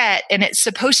going to get, and it's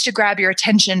supposed to grab your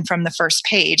attention from the first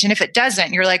page. And if it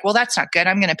doesn't, you're like, well, that's not good.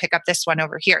 I'm going to pick up this one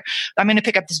over here. I'm going to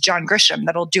pick up this John Grisham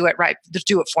that'll do it right,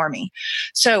 do it for me.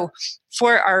 So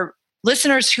for our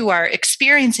listeners who are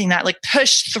experiencing that, like,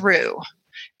 push through,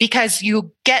 because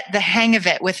you get the hang of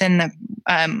it within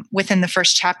the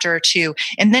first chapter or two,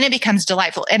 and then it becomes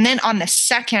delightful. And then on the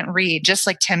second read, just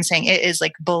like Tim's saying, it is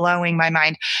like blowing my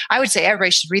mind. I would say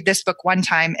everybody should read this book one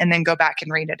time and then go back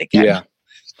and read it again.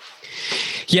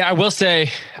 Yeah, I will say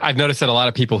I've noticed that a lot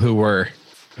of people who are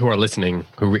listening,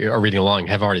 who are reading along,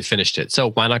 have already finished it.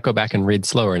 So why not go back and read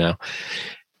slower now?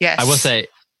 Yes. I will say,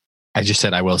 I just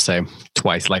said I will say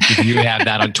twice. Like if you have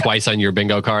that on twice on your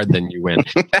bingo card, then you win.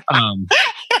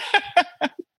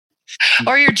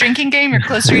 Or your drinking game, your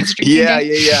close reads drinking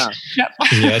game. Yeah.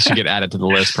 Yeah, that should get added to the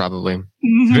list probably.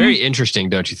 Mm-hmm. Very interesting,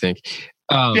 don't you think?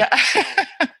 Yeah.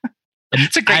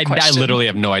 It's a great question. I literally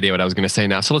have no idea what I was going to say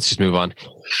now, so let's just move on.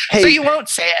 Hey, so you won't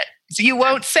say it.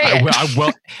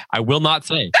 I will not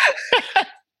say.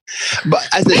 But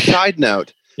as a side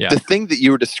note, the thing that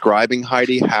you were describing,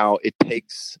 Heidi, how it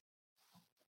takes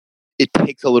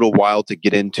a little while to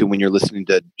get into when you're listening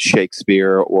to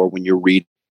Shakespeare or when you're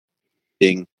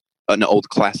reading an old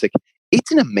classic.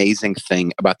 It's an amazing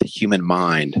thing about the human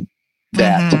mind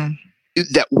that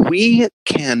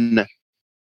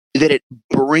it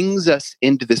brings us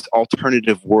into this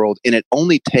alternative world, and it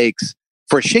only takes,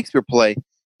 for a Shakespeare play,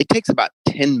 it takes about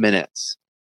 10 minutes.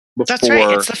 That's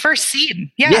right. It's the first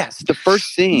scene. Yeah. Yes, the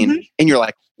first scene. And you're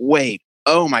like, wait,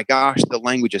 oh my gosh, the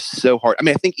language is so hard. I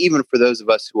mean, I think even for those of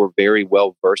us who are very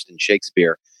well versed in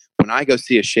Shakespeare, when I go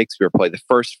see a Shakespeare play, the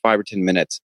first 5 or 10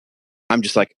 minutes, I'm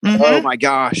just like, oh my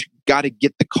gosh, got to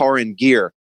get the car in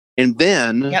gear. And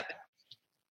then,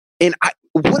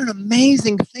 what an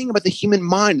amazing thing about the human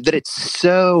mind, that it's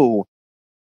so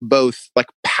both like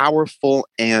powerful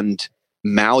and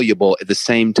malleable at the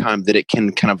same time, that it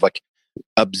can kind of like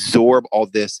absorb all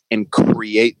this and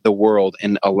create the world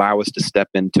and allow us to step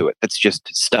into it. That's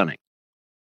just stunning.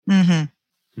 Right.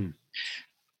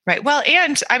 Well,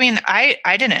 and I mean,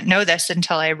 I didn't know this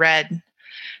until I read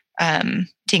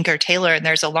Tinker Tailor, and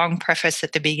there's a long preface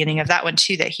at the beginning of that one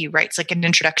too, that he writes like an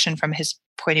introduction from his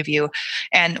point of view,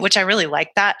 and which I really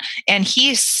like that. And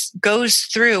he goes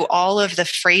through all of the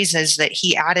phrases that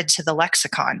he added to the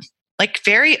lexicon, like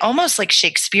very almost like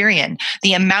Shakespearean,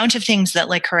 the amount of things that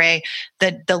Le Carré,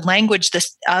 the language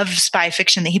of spy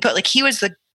fiction that he put, like he was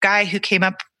the guy who came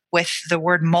up with the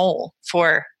word mole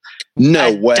for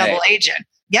double agent.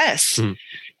 Yes.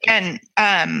 And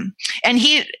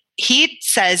he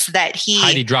says that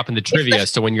Heidi dropping the trivia.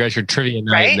 So when you guys are trivia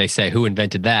night and they say who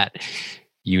invented that,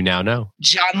 you now know.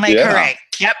 John Le Carré.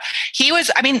 Yep. He was,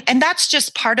 I mean, and that's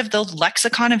just part of the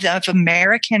lexicon of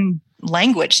American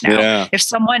language now. Yeah. If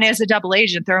someone is a double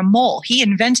agent, they're a mole. He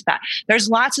invented that. There's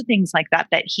lots of things like that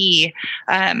he,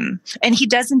 and he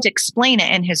doesn't explain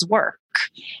it in his work.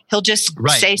 He'll just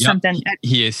say something.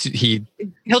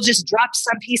 He'll just drop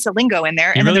some piece of lingo in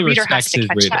there, and then the reader has to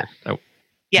catch up. Oh,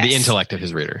 yes. The intellect of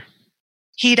his reader.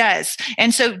 He does.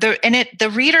 And so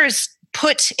the reader's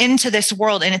put into this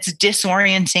world, and it's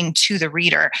disorienting to the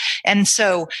reader. And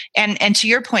so, and to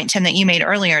your point, Tim, that you made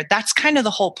earlier, that's kind of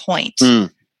the whole point.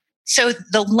 So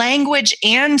the language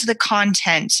and the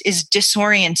content is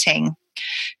disorienting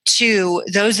to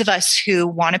those of us who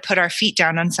want to put our feet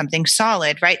down on something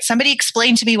solid, right? Somebody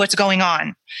explain to me what's going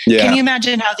on. Yeah. Can you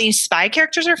imagine how these spy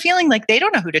characters are feeling? Like they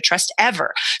don't know who to trust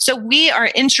ever. So we are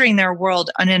entering their world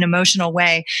in an emotional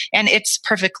way. And it's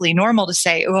perfectly normal to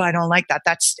say, oh, I don't like that.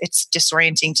 It's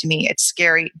disorienting to me. It's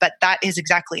scary. But that is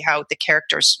exactly how the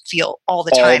characters feel all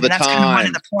the time. And that's kind of one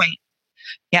of the point.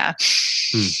 Yeah.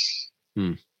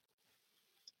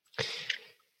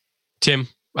 Tim,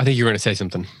 I think you were going to say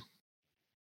something.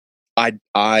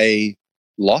 I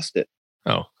lost it.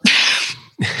 Oh.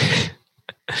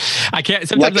 I can't.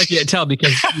 Sometimes I can't tell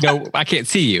because I can't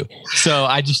see you. So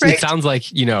I just it sounds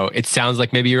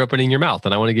like maybe you're opening your mouth,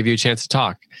 and I want to give you a chance to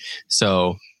talk.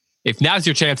 So if now's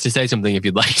your chance to say something, if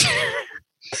you'd like to.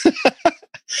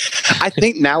 I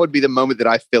think now would be the moment that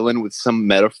I fill in with some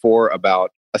metaphor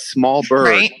about a small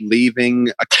bird leaving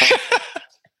a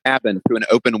cabin through an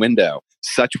open window.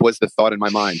 Such was the thought in my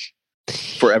mind.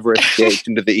 Forever escaped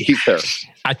into the ether.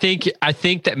 I think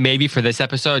that maybe for this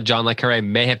episode, John Le Carré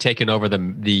may have taken over the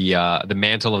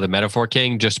mantle of the metaphor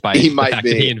king just by the fact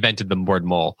that he invented the word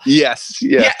mole. Yes.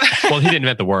 Yeah. Well, he didn't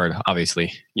invent the word,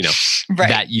 obviously.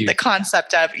 The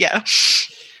concept of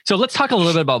So let's talk a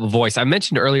little bit about voice. I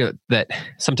mentioned earlier that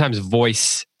sometimes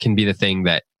voice can be the thing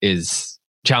that is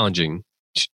challenging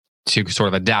to sort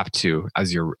of adapt to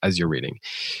as you're reading.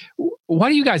 What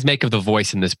do you guys make of the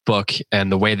voice in this book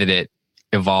and the way that it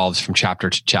evolves from chapter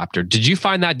to chapter? Did you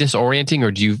find that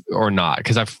disorienting or not?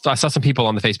 Because I saw some people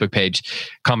on the Facebook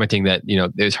page commenting that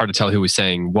it was hard to tell who was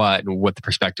saying what and what the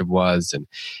perspective was,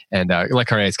 and Le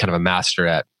Carré is kind of a master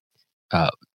at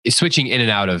switching in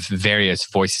and out of various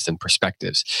voices and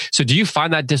perspectives. So do you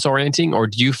find that disorienting, or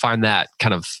do you find that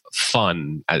kind of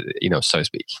fun, so to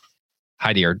speak?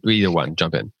 Heidi, or either one,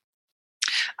 jump in.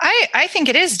 I think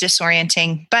it is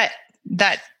disorienting, but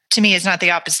that to me is not the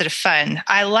opposite of fun.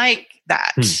 I like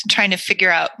that, trying to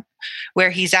figure out where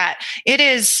he's at. It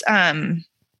is,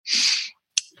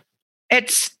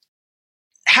 it's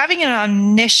having an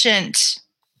omniscient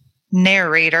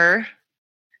narrator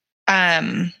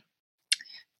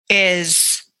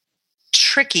is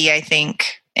tricky, I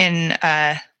think, in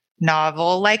a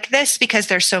novel like this, because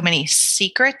there's so many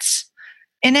secrets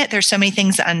in it. There's so many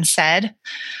things unsaid.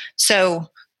 So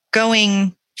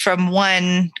going from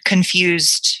one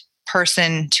confused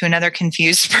person to another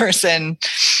confused person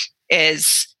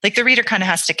is like the reader kind of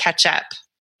has to catch up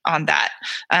on that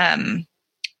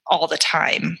all the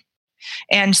time.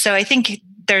 And so I think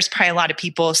there's probably a lot of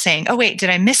people saying, oh, wait, did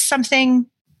I miss something?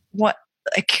 What,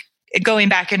 like going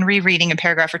back and rereading a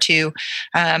paragraph or two.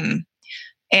 And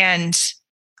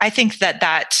I think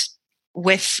that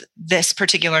with this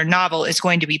particular novel is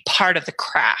going to be part of the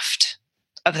craft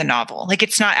of the novel. Like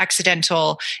it's not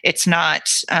accidental. It's not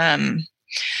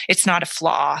a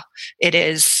flaw. It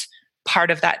is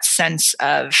part of that sense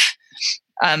of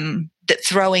that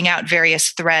throwing out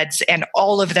various threads, and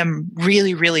all of them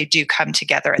really, really do come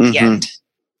together at the end.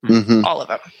 Mm-hmm. All of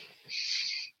them.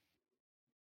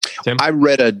 Tim? I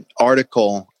read an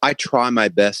article. I try my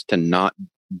best to not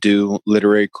do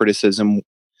literary criticism,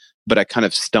 but I kind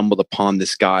of stumbled upon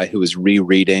this guy who was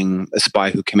rereading A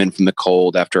Spy Who Came In From the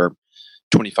Cold after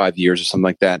 25 years or something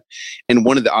like that. And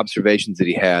one of the observations that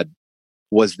he had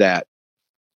was that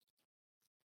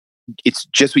it's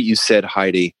just what you said,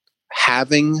 Heidi.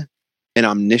 Having an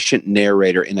omniscient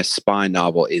narrator in a spy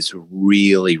novel is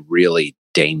really, really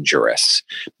dangerous,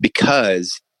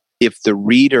 because if the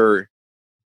reader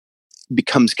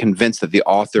becomes convinced that the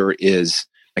author is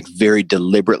like very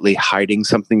deliberately hiding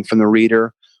something from the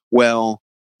reader, well,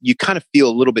 you kind of feel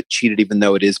a little bit cheated, even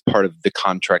though it is part of the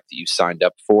contract that you signed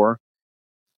up for.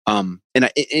 And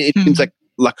it seems like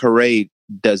Le Carré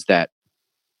does that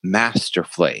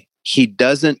masterfully. He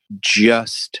doesn't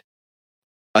just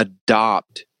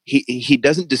adopt. He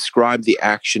doesn't describe the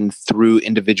action through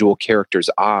individual characters'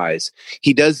 eyes.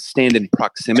 He does stand in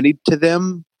proximity to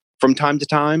them from time to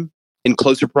time, in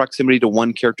closer proximity to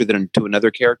one character than to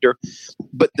another character.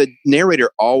 But the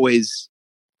narrator always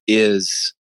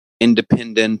is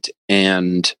independent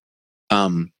and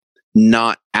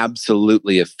not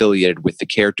absolutely affiliated with the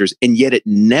characters. And yet it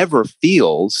never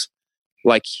feels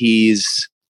like he's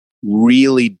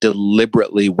really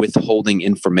deliberately withholding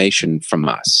information from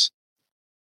us.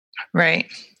 Right.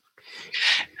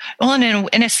 Well, and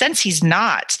in a sense, he's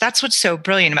not. That's what's so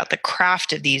brilliant about the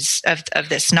craft of of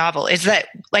this novel is that,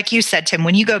 like you said, Tim,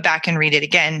 when you go back and read it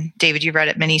again, David, you've read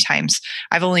it many times.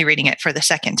 I've only reading it for the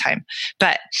second time,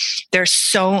 but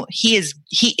he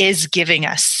is giving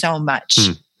us so much.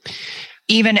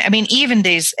 Even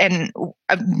these, and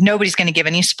nobody's going to give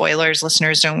any spoilers.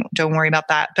 Listeners, don't worry about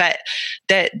that. But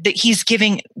that he's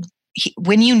giving.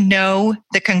 When you know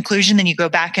the conclusion, then you go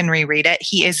back and reread it.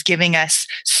 He is giving us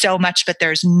so much, but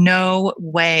there's no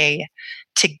way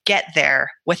to get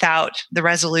there without the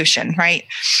resolution, right?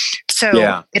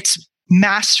 So It's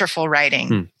masterful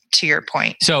writing, to your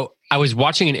point. So I was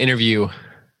watching an interview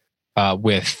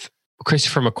with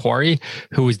Christopher McQuarrie,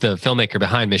 who was the filmmaker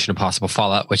behind Mission Impossible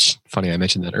Fallout, which, funny, I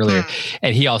mentioned that earlier.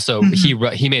 And he also,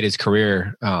 he made his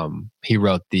career, he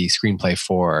wrote the screenplay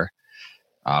for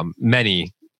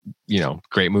many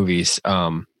great movies.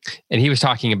 And he was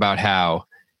talking about how,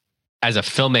 as a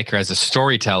filmmaker, as a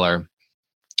storyteller,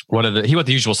 he wrote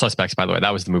The Usual Suspects, by the way.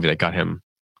 That was the movie that got him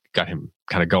kind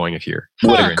of going, if you're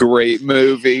wondering. What a great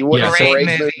movie. What a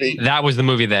great movie. That was the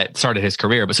movie that started his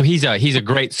career. But so he's a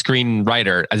great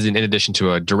screenwriter, in addition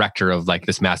to a director of like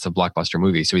this massive blockbuster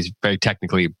movie. So he's very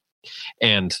technically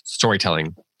and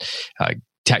storytelling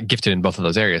gifted in both of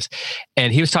those areas.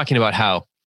 And he was talking about how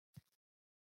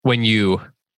when you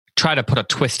try to put a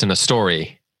twist in a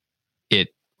story,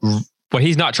 what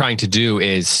he's not trying to do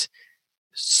is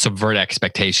subvert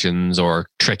expectations or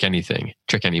trick anybody.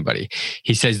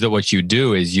 He says that what you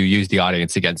do is you use the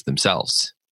audience against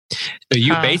themselves. So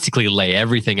you basically lay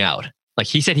everything out. Like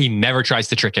he said, he never tries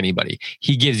to trick anybody.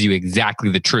 He gives you exactly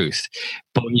the truth.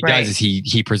 But what he does is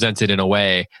he presents it in a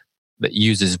way that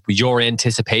uses your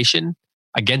anticipation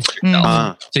against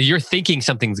yourself. So you're thinking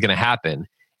something's going to happen,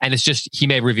 and it's just he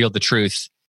may have revealed the truth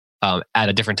at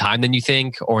a different time than you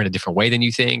think, or in a different way than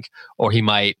you think, or he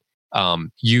might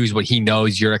use what he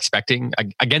knows you're expecting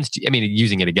against you. I mean,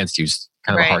 using it against you is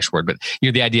kind of a harsh word, but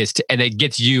the idea is and it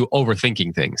gets you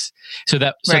overthinking things so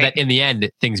that in the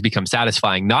end things become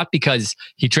satisfying, not because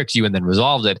he tricked you and then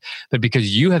resolved it, but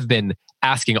because you have been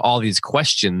asking all these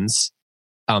questions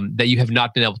that you have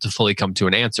not been able to fully come to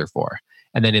an answer for.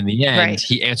 And then in the end,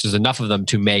 he answers enough of them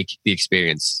to make the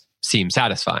experience seem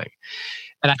satisfying.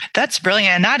 That's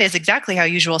brilliant. And that is exactly how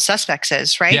Usual Suspects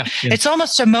is, right? Yeah. It's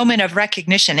almost a moment of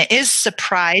recognition. It is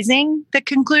surprising, the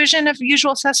conclusion of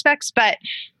Usual Suspects, but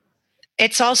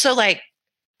it's also like,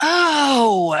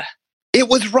 oh, it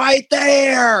was right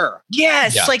there.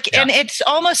 Yes. And it's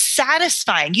almost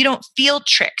satisfying. You don't feel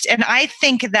tricked. And I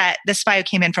think that The Spy Who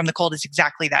Came In From the Cold is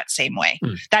exactly that same way.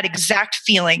 That exact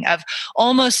feeling of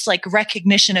almost like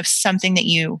recognition of something that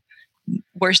you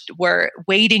were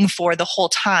waiting for the whole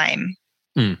time.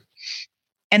 Mm.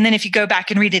 And then if you go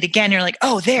back and read it again, you're like,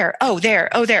 oh, there,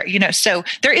 so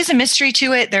there is a mystery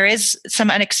to it. There is some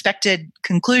unexpected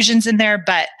conclusions in there,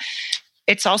 but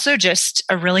it's also just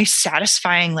a really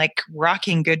satisfying, like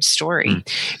rocking good story.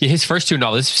 Yeah, his first two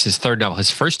novels, this is his third novel.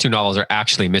 His first two novels are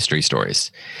actually mystery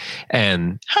stories.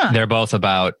 And they're both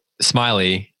about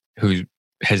Smiley, who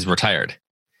has retired.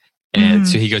 And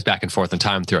so he goes back and forth in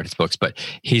time throughout his books, but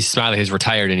Smiley has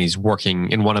retired and he's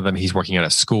working in one of them. He's working at a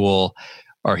school,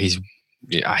 or I can't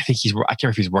remember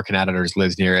if he's working at it or just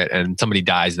lives near it, and somebody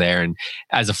dies there. And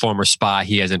as a former spy,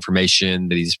 he has information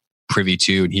that he's privy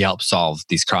to, and he helps solve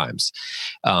these crimes.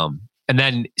 And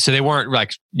then, so they weren't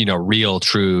like, real,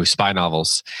 true spy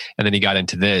novels. And then he got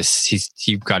into this.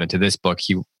 He got into this book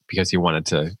because he wanted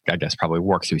to, I guess, probably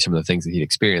work through some of the things that he'd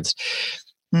experienced.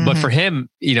 But for him,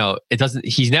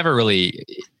 he's never really,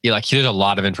 there's a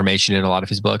lot of information in a lot of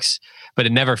his books, but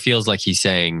it never feels like he's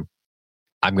saying,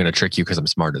 I'm going to trick you because I'm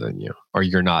smarter than you, or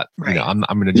you're not, right. I'm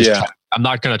going to just, I'm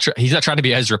not going to, he's not trying to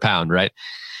be Ezra Pound. Right.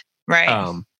 Right.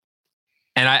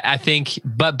 And I think,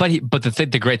 but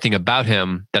the great thing about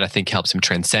him that I think helps him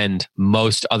transcend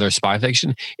most other spy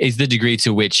fiction is the degree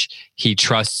to which he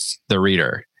trusts the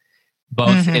reader,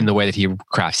 both in the way that he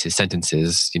crafts his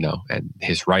sentences, and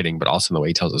his writing, but also in the way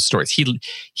he tells his stories. He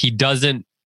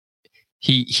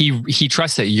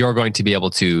trusts that you're going to be able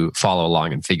to follow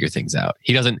along and figure things out.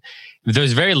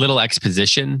 There's very little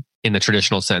exposition in the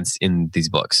traditional sense in these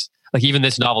books. Like even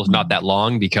this novel is not that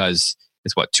long because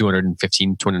it's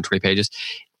 215, 220 pages.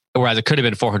 Whereas it could have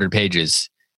been 400 pages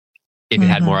if it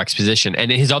had more exposition.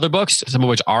 And his other books, some of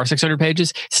which are 600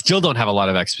 pages, still don't have a lot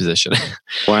of exposition.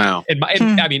 Wow. in my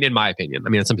opinion.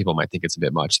 Some people might think it's a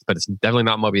bit much, but it's definitely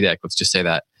not Moby Dick. Let's just say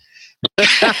that.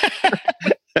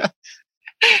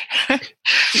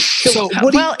 So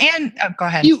go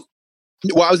ahead.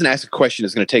 I was going to ask a question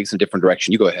that's going to take us in a different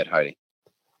direction. You go ahead, Heidi.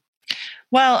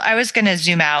 Well, I was going to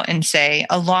zoom out and say,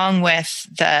 along with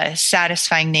the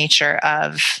satisfying nature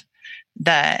of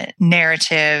the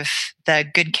narrative, the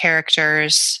good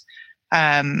characters,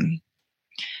 this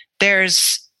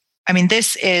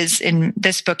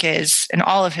book is, and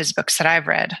all of his books that I've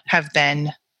read have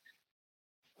been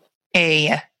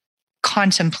a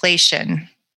contemplation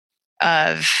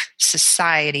of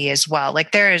society as well.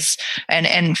 Like there is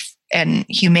and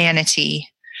humanity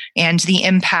and the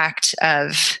impact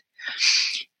of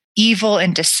evil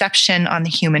and deception on the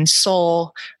human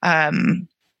soul, the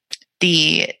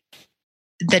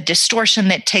distortion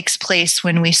that takes place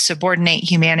when we subordinate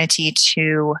humanity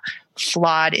to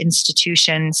flawed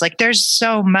institutions. Like there's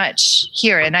so much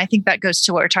here. And I think that goes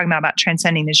to what we're talking about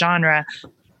transcending the genre.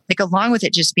 Like along with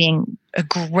it just being a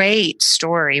great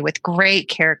story with great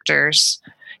characters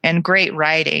and great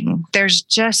writing, there's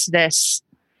just this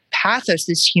pathos,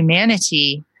 this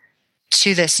humanity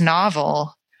to this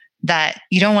novel that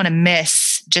you don't want to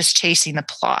miss just chasing the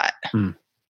plot.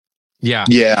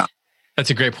 Yeah. That's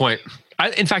a great point.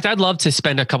 In fact, I'd love to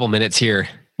spend a couple minutes here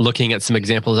looking at some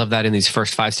examples of that in these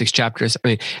first 5-6 chapters.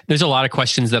 There's a lot of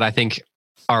questions that I think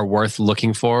are worth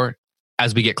looking for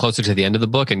as we get closer to the end of the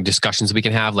book and discussions we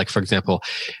can have. Like, for example,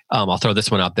 I'll throw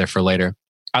this one out there for later.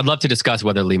 I'd love to discuss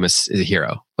whether Lemus is a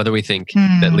hero, whether we think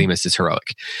that Lemus is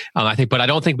heroic. But I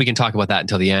don't think we can talk about that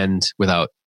until the end without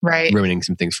ruining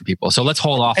some things for people. So let's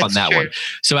hold off on that one.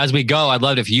 So as we go, I'd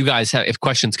love if you guys if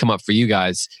questions come up for you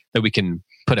guys that we can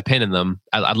put a pin in them.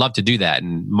 I'd love to do that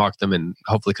and mark them and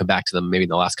hopefully come back to them maybe in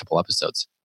the last couple episodes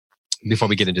before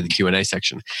we get into the Q&A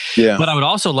section. Yeah. But I would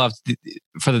also love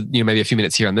for maybe a few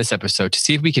minutes here on this episode to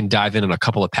see if we can dive in on a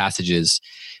couple of passages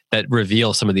that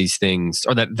reveal some of these things,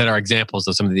 or that are examples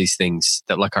of some of these things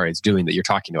that Le Carré is doing that you're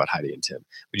talking about, Heidi and Tim.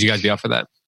 Would you guys be up for that?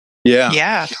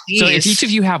 Yeah. Please. So if each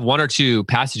of you have one or two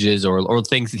passages or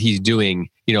things that he's doing,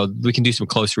 we can do some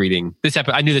close reading.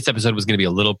 I knew this episode was going to be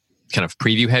a little kind of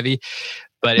preview heavy,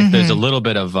 but if there's a little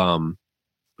bit of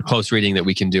close reading that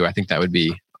we can do, I think that'd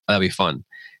be fun.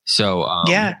 So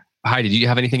Heidi, do you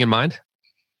have anything in mind?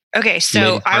 Okay,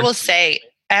 so I will say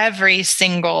every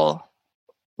single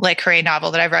Le Carré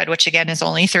novel that I've read, which again is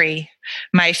only 3,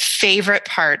 my favorite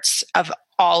parts of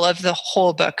all of the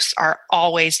whole books are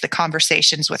always the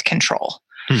conversations with Control.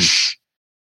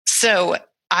 So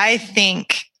I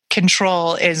think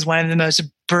Control is one of the most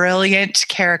brilliant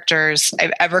characters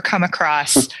I've ever come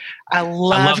across. I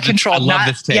love Control. I love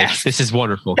this take. Yes. This is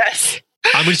wonderful. Yes.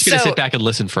 I'm just going to sit back and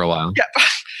listen for a while. Yeah.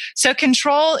 So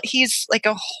Control, he's like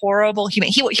a horrible human.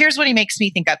 Here's what he makes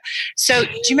me think of. So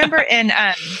do you remember in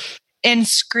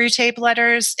Screwtape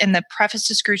Letters, in the preface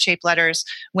to Screwtape Letters,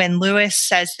 when Lewis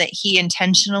says that he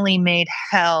intentionally made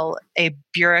hell a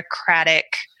bureaucratic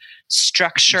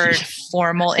structured,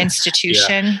 formal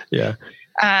institution. Yeah.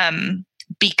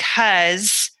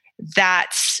 Because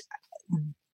that's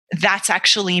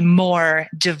actually more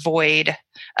devoid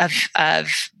of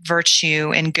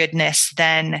virtue and goodness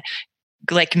than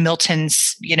like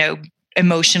Milton's,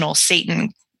 emotional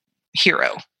Satan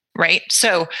hero, right?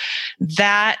 So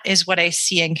that is what I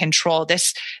see in Control.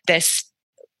 This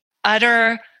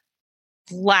utter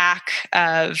lack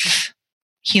of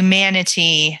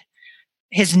humanity.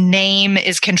 His name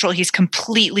is Control. He's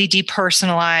completely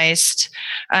depersonalized.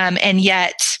 And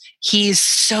yet he's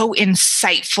so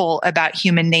insightful about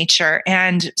human nature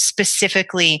and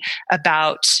specifically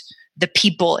about the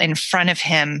people in front of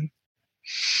him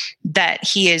that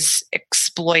he is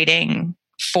exploiting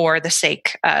for the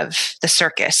sake of the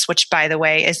circus, which, by the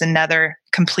way, is another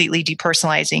completely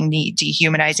depersonalizing,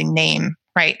 dehumanizing name,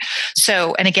 right?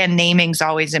 So, and again, naming is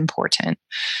always important.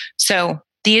 So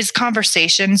these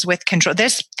conversations with Control,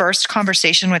 this first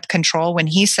conversation with Control, when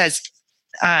he says,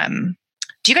 do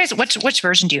you guys, which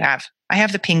version do you have? I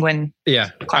have the Penguin.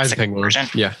 Yeah, I have the Penguin version.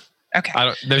 Yeah.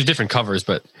 Okay. There's different covers,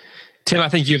 but Tim, I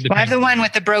think you have the I have the one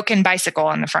with the broken bicycle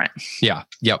on the front. Yeah.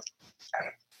 Yep.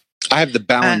 I have the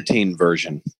Ballantine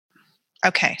version.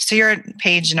 Okay. So your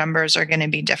page numbers are going to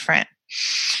be different.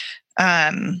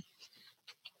 What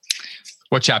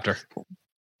chapter?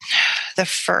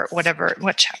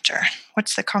 What chapter?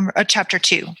 What's the chapter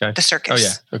 2, okay. The circus. Oh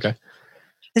yeah. Okay.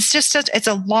 It's just it's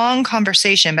a long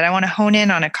conversation, but I want to hone in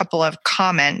on a couple of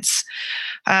comments.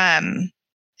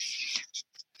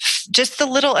 Just the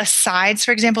little asides,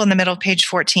 for example, in the middle of page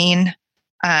 14.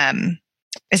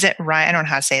 Is it Ryan? I don't know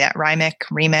how to say that.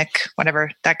 Remick,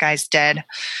 whatever. That guy's dead.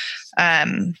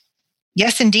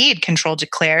 Yes, indeed, Control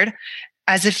declared,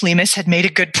 as if Lemus had made a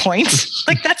good point.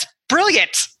 Like, that's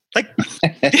brilliant. Like,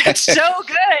 it's so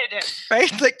good,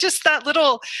 right? Like, just that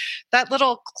little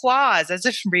clause, as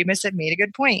if Remus had made a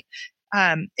good point.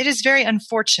 It is very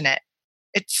unfortunate.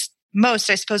 I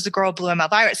suppose the girl blew him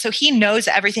out. So he knows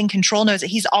everything. Control knows that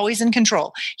he's always in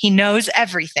control. He knows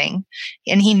everything,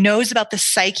 and he knows about the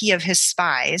psyche of his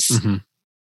spies. Mm-hmm.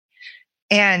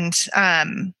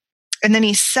 And then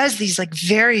he says these like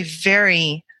very,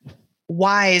 very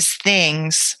wise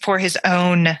things for his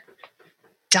own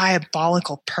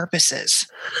diabolical purposes.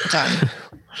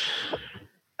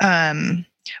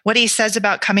 What he says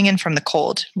about coming in from the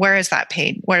cold. Where is that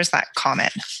page? Where is that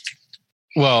comment?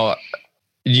 Well,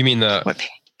 you mean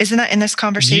isn't that in this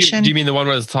conversation? Do you mean the one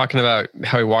where I was talking about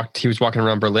how he was walking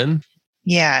around Berlin?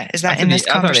 Yeah. Is that in this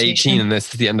conversation? I thought 18 and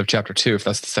this is the end of chapter 2, if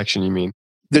that's the section you mean.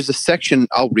 There's a section,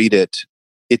 I'll read it.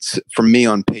 It's from me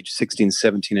on page 16,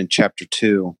 17 in chapter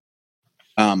 2.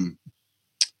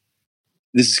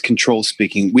 This is Control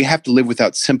speaking. We have to live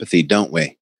without sympathy, don't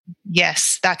we?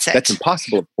 Yes, that's it. That's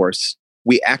impossible, of course.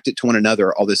 We act it to one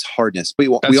another, all this hardness. We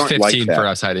aren't like that. That's 15 for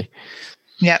us, Heidi.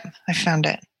 Yep, I found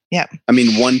it. Yep. I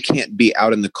mean, one can't be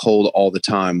out in the cold all the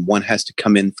time. One has to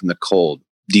come in from the cold.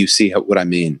 Do you see what I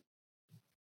mean?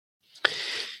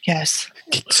 Yes.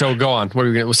 So go on. What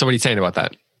are you saying about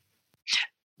that?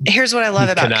 Here's what I love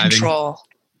about Control.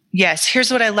 Yes.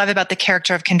 Here's what I love about the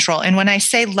character of Control. And when I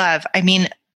say love, I mean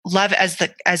love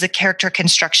as a character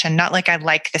construction, not like I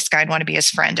like this guy and want to be his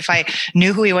friend. If I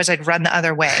knew who he was, I'd run the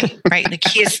other way. Right. Like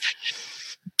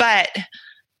but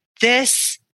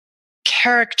this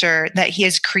character that he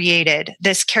has created,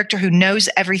 this character who knows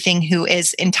everything, who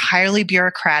is entirely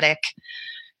bureaucratic,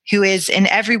 who is in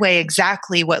every way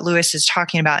exactly what Lewis is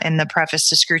talking about in the preface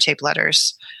to Screwtape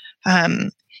Letters.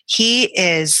 He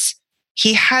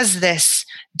has this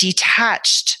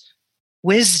detached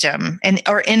wisdom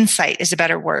or insight is a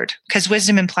better word, because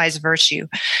wisdom implies virtue.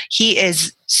 He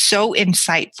is so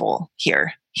insightful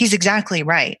here. He's exactly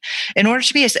right. In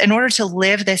order to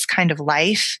live this kind of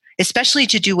life, especially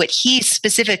to do what he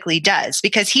specifically does,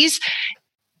 because he's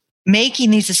making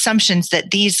these assumptions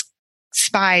that these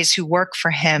spies who work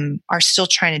for him are still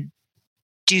trying to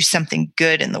do something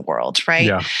good in the world, right?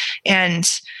 Yeah.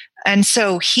 And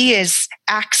so he is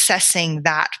accessing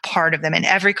that part of them in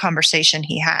every conversation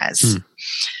he has.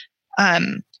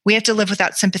 We have to live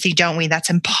without sympathy, don't we? That's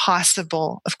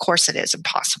impossible. Of course it is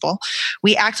impossible.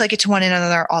 We act like it to one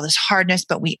another, all this hardness,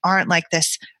 but we aren't like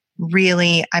this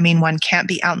really. I mean, one can't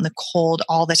be out in the cold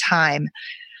all the time.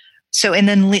 So, and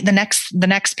then the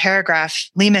next paragraph,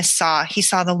 Lemus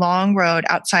saw the long road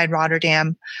outside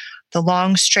Rotterdam, the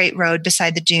long straight road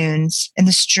beside the dunes, and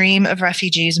the stream of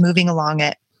refugees moving along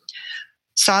it.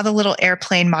 Saw the little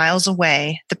airplane miles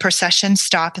away, the procession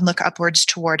stop and look upwards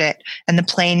toward it, and the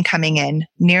plane coming in,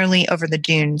 nearly over the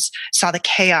dunes. Saw the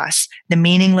chaos, the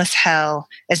meaningless hell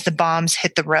as the bombs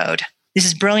hit the road. This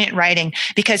is brilliant writing,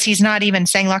 because he's not even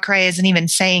saying, Le Carre isn't even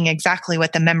saying exactly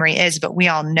what the memory is, but we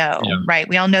all know, right?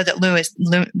 We all know that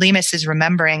Lemus is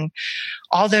remembering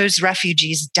all those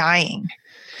refugees dying,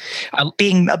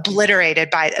 being obliterated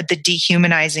by the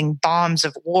dehumanizing bombs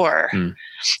of war. And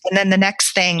then the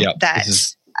next thing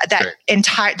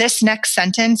this next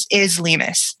sentence is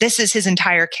Lemus. This is his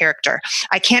entire character.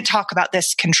 I can't talk about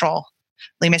this control.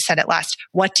 Lemus said it last.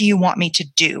 What do you want me to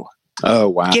do? Oh,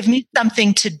 wow. Give me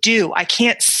something to do. I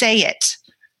can't say it.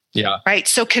 Yeah. Right.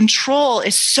 So Control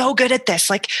is so good at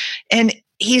this. And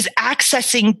he's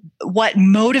accessing what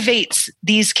motivates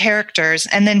these characters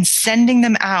and then sending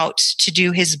them out to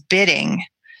do his bidding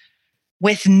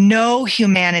with no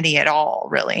humanity at all,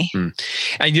 really.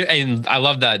 And I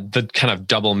love that, the kind of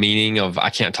double meaning of I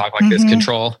can't talk like this,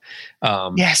 Control.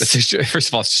 Yes. First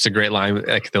of all, it's just a great line,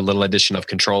 like the little addition of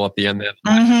control at the end there.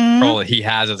 Control that he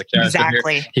has as a character.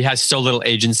 Exactly. Here. He has so little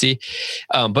agency.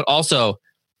 But also,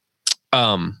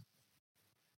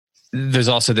 there's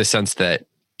also this sense that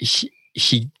he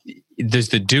there's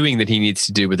the doing that he needs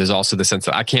to do, but there's also the sense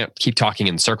that I can't keep talking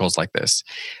in circles like this.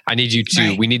 I need you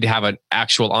to, we need to have an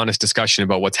actual honest discussion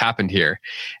about what's happened here.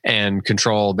 And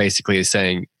Control basically is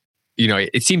saying,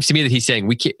 it seems to me that he's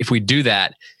saying, if we do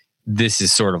that, this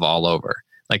is sort of all over.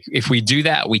 Like if we do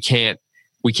that, if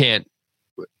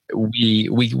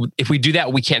we do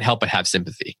that, we can't help but have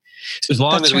sympathy. So as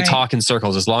long as we talk in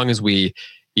circles, as long as we,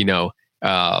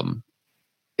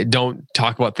 don't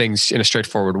talk about things in a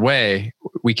straightforward way,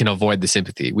 we can avoid the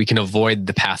sympathy. We can avoid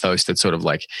the pathos that sort of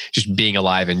like just being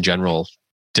alive in general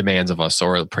demands of us,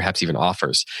 or perhaps even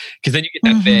offers. Because then you get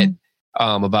that bit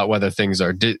about whether things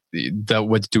are,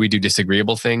 what do we do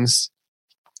disagreeable things?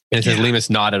 And it says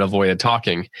Lemus nodded, avoided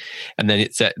talking. And then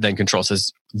then Control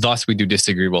says, thus we do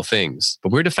disagreeable things,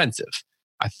 but we're defensive.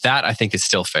 That I think is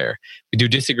still fair. We do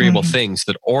disagreeable things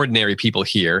that ordinary people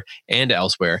here and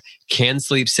elsewhere can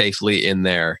sleep safely in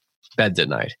their beds at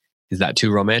night. Is that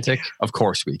too romantic? Of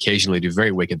course, we occasionally do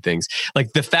very wicked things.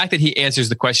 Like the fact that he answers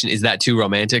the question, is that too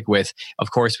romantic, with, of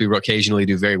course, we occasionally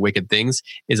do very wicked things,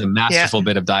 is a masterful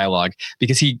bit of dialogue,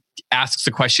 because he asks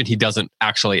a question he doesn't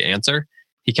actually answer.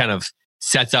 He kind of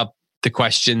sets up the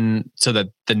question so that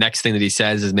the next thing that he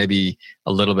says is maybe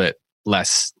a little bit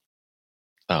less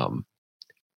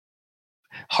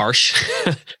harsh.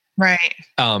 Right.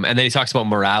 And then he talks about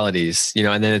moralities,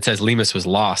 and then it says Lemus was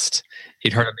lost.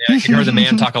 He'd heard the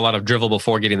man talk a lot of drivel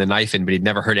before getting the knife in, but he'd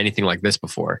never heard anything like this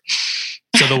before.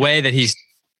 So the way that he's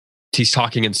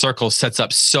talking in circles sets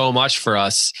up so much for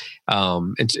us.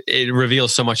 It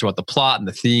reveals so much about the plot and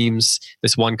the themes,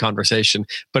 this one conversation,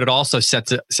 but it also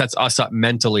sets us up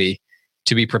mentally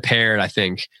to be prepared, I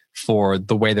think, for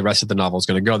the way the rest of the novel is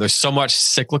going to go. There's so much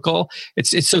cyclical.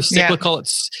 It's so cyclical.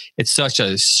 It's such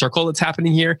a circle that's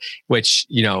happening here, which,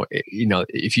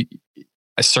 if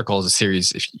a circle is a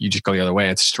series, if you just go the other way,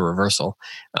 it's just a reversal.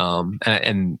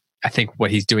 And I think what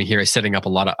he's doing here is setting up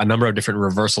a number of different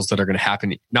reversals that are going to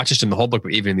happen, not just in the whole book,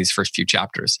 but even in these first few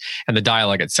chapters. And the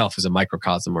dialogue itself is a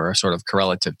microcosm or a sort of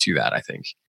correlative to that, I think.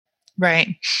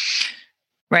 Right.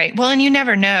 Right. Well, and you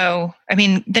never know. I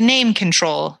mean, the name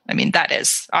Control, that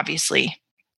is obviously,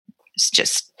 it's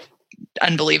just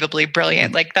unbelievably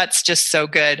brilliant. Like that's just so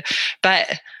good.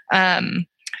 But,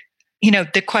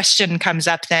 the question comes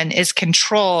up then, is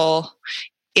Control,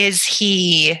 is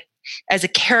he, as a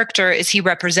character, is he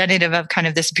representative of kind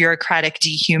of this bureaucratic,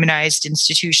 dehumanized,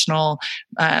 institutional,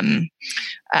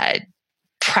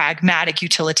 pragmatic,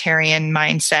 utilitarian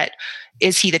mindset?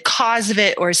 Is he the cause of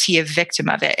it, or is he a victim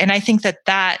of it? And I think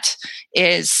that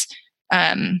is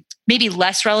maybe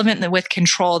less relevant with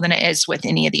Control than it is with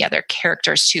any of the other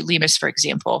characters too. Lemus, for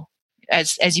example,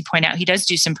 as you point out, he does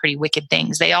do some pretty wicked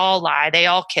things. They all lie, they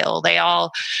all kill, they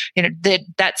all,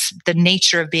 that's the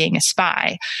nature of being a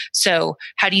spy. So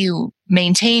how do you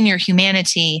maintain your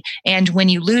humanity? And when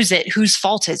you lose it, whose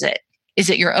fault is it? Is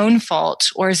it your own fault,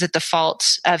 or is it the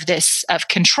fault of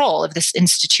Control, of this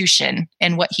institution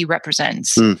and what he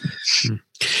represents?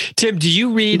 Tim, do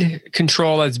you read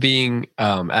Control as being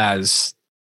as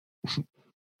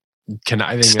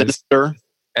conniving, sinister,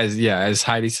 as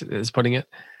Heidi is putting it?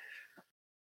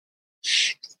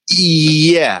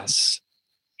 Yes.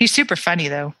 He's super funny,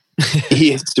 though.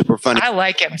 He is super funny. I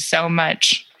like him so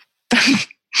much.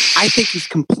 I think he's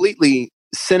completely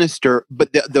sinister,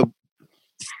 but the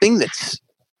thing that's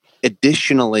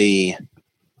additionally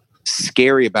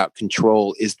scary about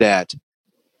Control is that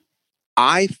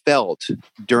I felt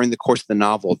during the course of the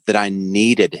novel that I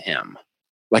needed him.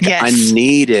 Like I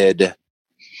needed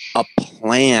a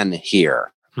plan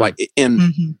here. Like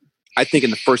I think in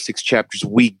the first 6 chapters,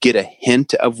 we get a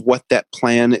hint of what that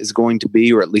plan is going to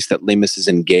be, or at least that Lemus is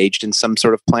engaged in some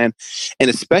sort of plan. And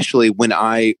especially when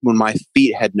my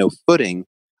feet had no footing,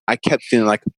 I kept feeling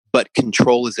like, but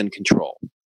control is in control.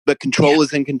 But control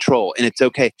is in control, and it's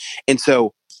okay. And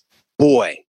so,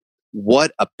 boy,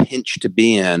 what a pinch to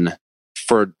be in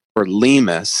for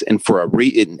Lemus and for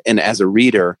and as a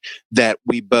reader, that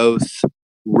we both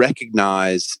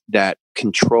recognize that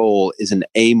control is an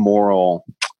amoral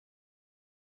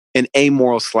 /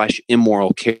 immoral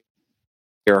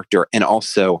character, and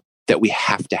also that we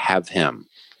have to have him.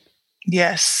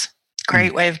 Yes.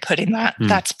 Great way of putting that.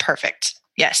 That's perfect.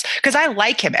 Yes. Because I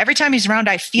like him. Every time he's around,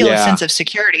 I feel a sense of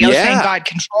security. Oh, thank God,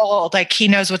 control. Like, he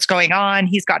knows what's going on.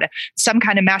 He's got some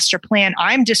kind of master plan.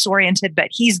 I'm disoriented, but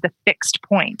he's the fixed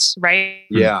point, right?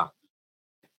 Yeah.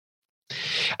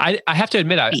 I have to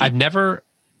admit, I've never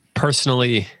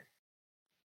personally,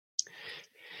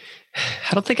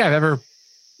 I don't think I've ever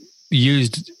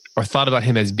used or thought about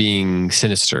him as being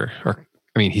sinister, or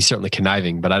I mean, he's certainly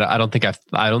conniving, but I don't think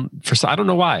I don't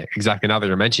know why exactly now that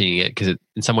you're mentioning it, because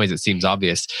in some ways it seems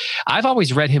obvious. I've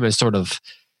always read him as sort of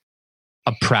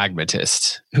a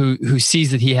pragmatist who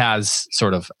sees that he has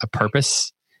sort of a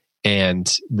purpose,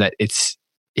 and that it's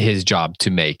his job to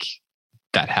make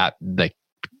that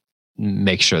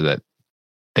make sure that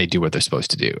they do what they're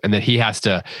supposed to do, and that he has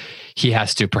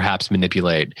to perhaps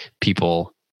manipulate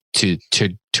people to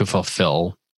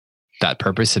fulfill that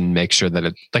purpose and make sure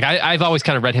that I've always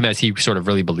kind of read him as he sort of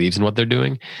really believes in what they're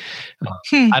doing.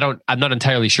 I'm not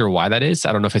entirely sure why that is.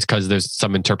 I don't know if it's because there's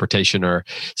some interpretation or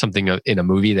something in a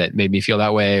movie that made me feel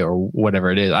that way, or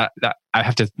whatever it is. I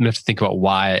have to think about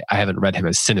why I haven't read him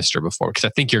as sinister before, because I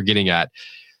think you're getting at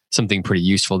something pretty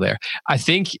useful there. I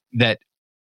think that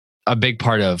a big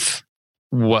part of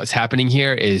what's happening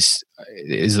here is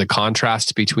the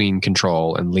contrast between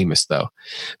Control and Lemus, though.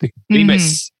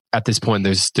 Lemus, at this point,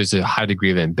 there's a high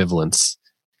degree of ambivalence,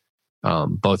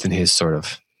 both in his sort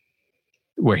of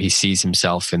where he sees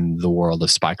himself in the world of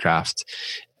spycraft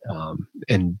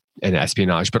and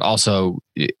espionage, but also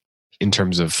in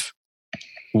terms of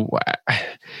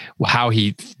how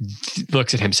he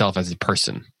looks at himself as a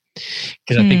person.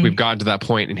 Because I think we've gotten to that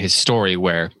point in his story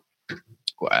where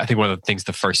I think one of the things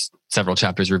the first several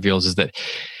chapters reveals is that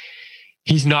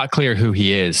he's not clear who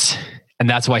he is, and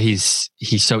that's why he's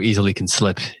so easily can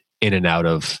slip in and out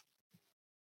of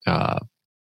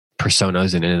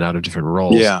personas and in and out of different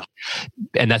roles. Yeah,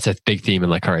 and that's a big theme in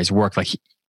Le Carré's work. Like,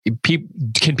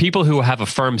 can people who have a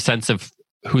firm sense of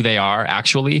who they are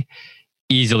actually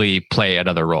easily play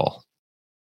another role?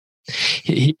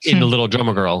 In The Little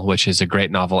Drummer Girl, which is a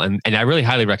great novel, and I really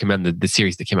highly recommend the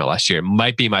series that came out last year. It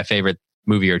might be my favorite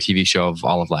movie or TV show of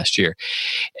all of last year,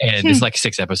 and it's like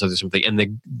 6 episodes or something.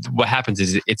 And what happens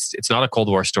is it's not a Cold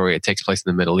War story. It takes place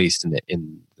in the Middle East in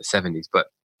the 70s, but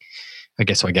I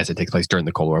guess it takes place during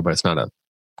the Cold War, but it's not a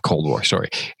Cold War story.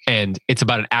 And it's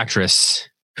about an actress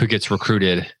who gets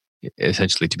recruited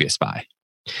essentially to be a spy.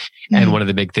 And one of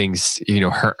the big things,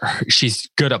 she's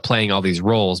good at playing all these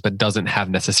roles, but doesn't have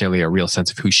necessarily a real sense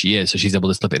of who she is. So she's able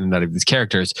to slip in and out of these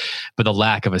characters, but the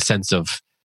lack of a sense of,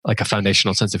 like, a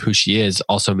foundational sense of who she is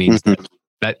also means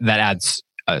that adds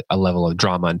a level of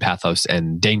drama and pathos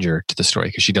and danger to the story,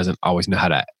 because she doesn't always know how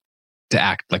to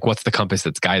act. Like, what's the compass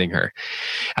that's guiding her?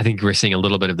 I think we're seeing a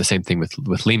little bit of the same thing with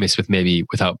Lemus,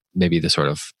 without maybe the sort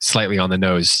of slightly on the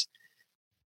nose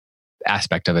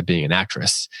aspect of it being an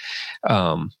actress.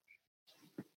 And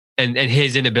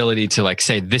his inability to, like,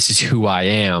 say, this is who I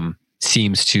am,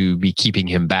 seems to be keeping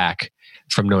him back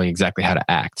from knowing exactly how to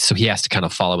act. So he has to kind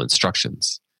of follow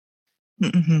instructions.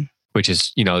 Which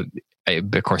is,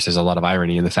 of course, there's a lot of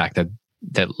irony in the fact that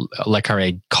Le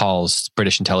Carré calls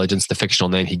British intelligence, the fictional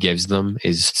name he gives them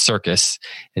is Circus,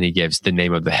 and he gives the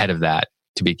name of the head of that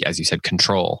to be, as you said,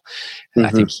 Control. And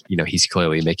I think, he's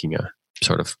clearly making a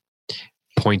sort of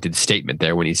pointed statement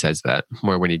there when he says that,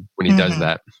 or when he does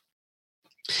that.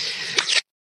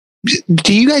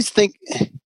 Do you guys think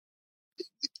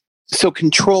so?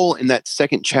 Control in that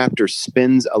second chapter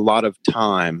spends a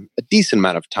decent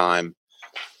amount of time,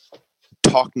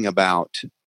 talking about,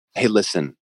 hey,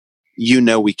 listen,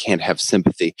 we can't have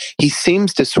sympathy. He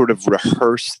seems to sort of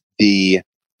rehearse the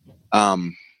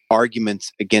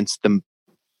arguments against the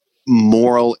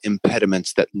moral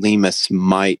impediments that Lemus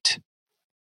might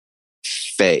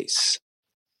face.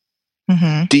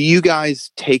 Do you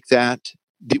guys take that?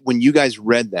 When you guys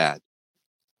read that,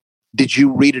 did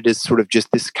you read it as sort of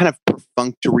just this kind of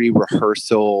perfunctory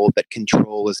rehearsal that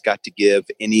Control has got to give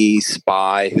any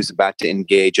spy who's about to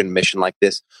engage in a mission like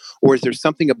this? Or is there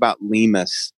something about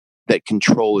Lemus that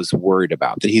Control is worried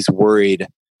about? That he's worried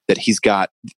that he's got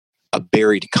a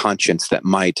buried conscience that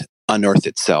might unearth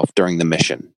itself during the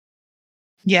mission.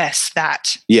 Yes,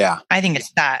 that. Yeah. I think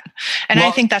it's that. And I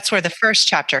think that's where the first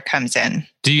chapter comes in.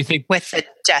 Do you think with the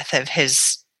death of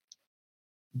his,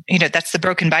 that's the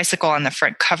broken bicycle on the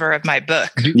front cover of my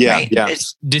book. Yeah. Right? Yeah.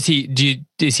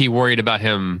 Is he worried about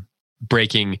him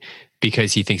breaking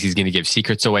because he thinks he's going to give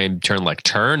secrets away and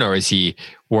turn, or is he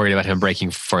worried about him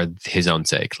breaking for his own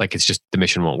sake? Like, it's just the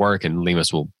mission won't work and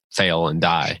Lemus will fail and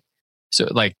die. So,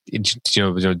 like, do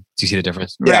you see the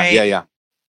difference? Right. Yeah.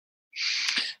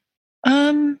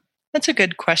 That's a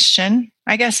good question.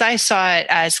 I guess I saw it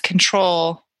as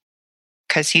control,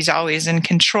 because he's always in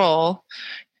control.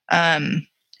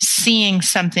 Seeing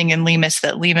something in Lemus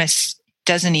that Lemus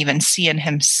doesn't even see in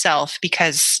himself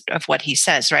because of what he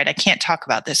says, right? I can't talk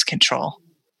about this control.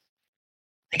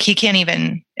 Like, he can't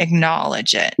even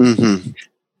acknowledge it. Mm-hmm.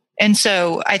 And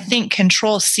so I think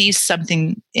control sees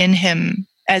something in him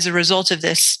as a result of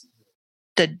this,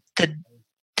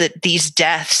 these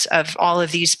deaths of all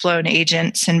of these flown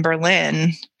agents in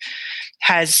Berlin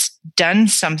has done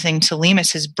something to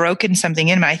Lemus, has broken something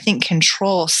in him. I think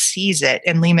control sees it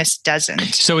and Lemus doesn't.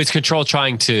 So is control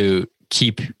trying to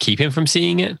keep him from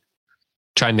seeing it?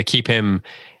 Trying to keep him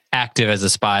active as a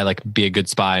spy, like be a good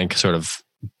spy and sort of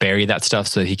bury that stuff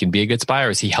so that he can be a good spy, or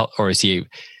is he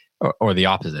or the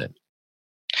opposite?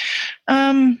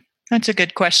 That's a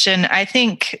good question. I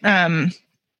think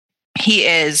he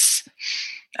is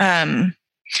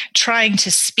trying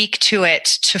to speak to it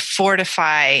to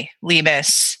fortify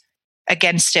Lemus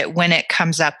against it when it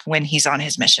comes up when he's on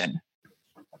his mission.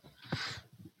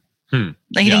 I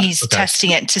think he's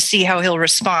testing it to see how he'll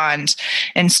respond.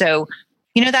 And so,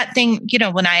 that thing,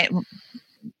 David,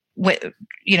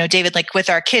 like with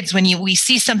our kids, when we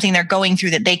see something they're going through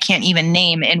that they can't even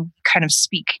name, and kind of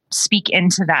speak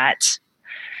into that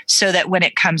so that when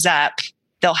it comes up,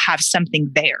 they'll have something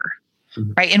there.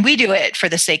 Mm-hmm. Right. And we do it for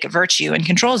the sake of virtue, and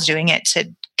control's doing it to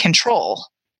control.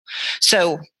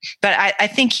 So, but I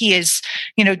think he is,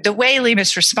 the way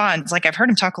Lemus responds, like, I've heard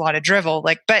him talk a lot of drivel,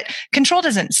 but control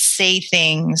doesn't say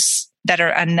things that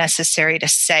are unnecessary to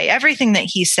say. Everything that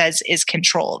he says is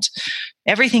controlled.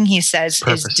 Everything he says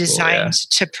is designed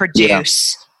to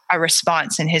produce a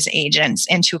response in his agents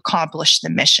and to accomplish the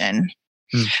mission.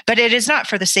 But it is not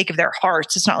for the sake of their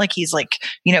hearts. It's not like he's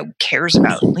cares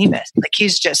about Lemus. Like,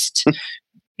 he's just,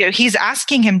 he's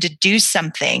asking him to do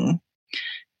something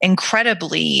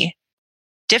incredibly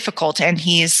difficult, and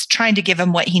he's trying to give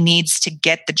him what he needs to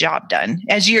get the job done.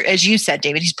 As you said,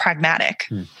 David, he's pragmatic.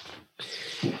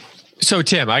 So,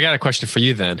 Tim, I got a question for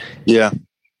you then. Yeah.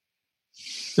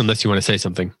 Unless you want to say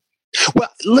something. Well,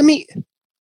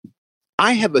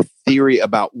 I have a theory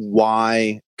about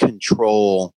why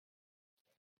control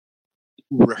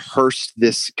rehearsed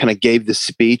this, kind of gave this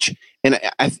speech. And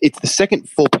it's the second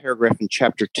full paragraph in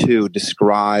chapter 2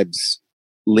 describes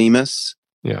Lemus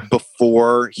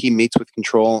before he meets with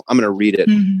control. I'm going to read it.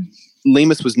 Mm-hmm.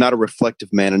 Lemus was not a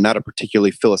reflective man and not a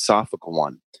particularly philosophical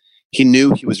one. He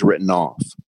knew he was written off.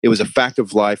 It was a fact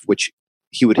of life which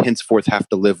he would henceforth have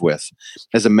to live with,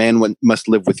 as a man must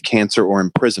live with cancer or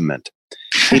imprisonment.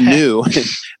 He knew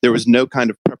there was no kind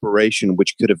of preparation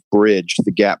which could have bridged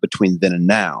the gap between then and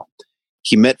now.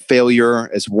 He met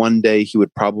failure as one day he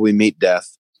would probably meet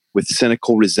death, with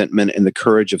cynical resentment and the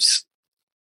courage of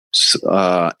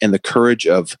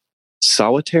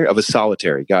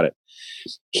solitary. Got it.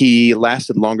 He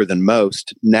lasted longer than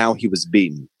most. Now he was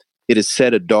beaten. It is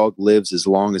said a dog lives as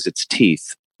long as its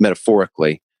teeth.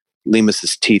 Metaphorically,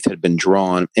 Lemus's teeth had been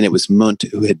drawn, and it was Munt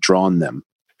who had drawn them.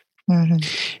 Mm-hmm.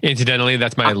 Incidentally,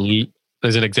 that's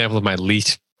there's an example of my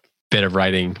least favorite bit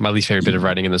of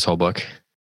writing in this whole book.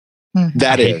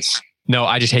 That is. No,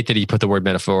 I just hate that he put the word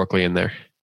metaphorically in there.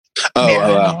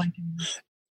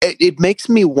 It makes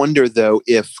me wonder, though,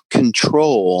 if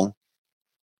control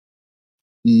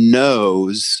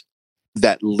knows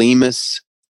that Lemus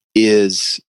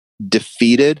is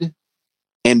defeated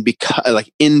and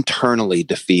internally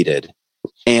defeated.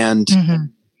 And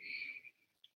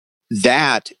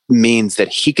that means that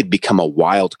he could become a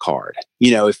wild card.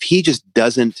 If he just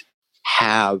doesn't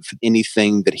have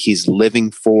anything that he's living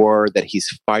for, that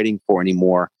he's fighting for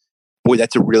anymore, boy,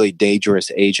 that's a really dangerous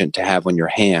agent to have on your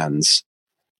hands.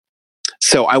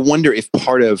 So I wonder if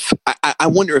I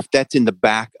wonder if that's in the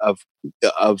back of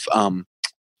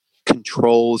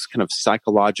Control's kind of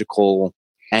psychological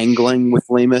angling with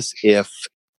Lemus, if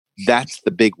that's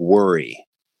the big worry.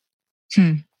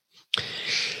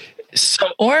 So,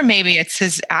 or maybe it's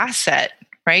his asset,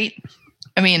 right?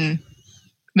 I mean,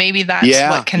 Maybe that's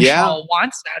what Control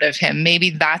wants out of him. Maybe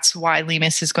that's why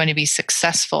Lemus is going to be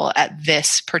successful at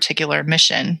this particular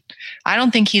mission. I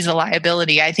don't think he's a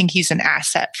liability. I think he's an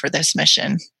asset for this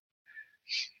mission.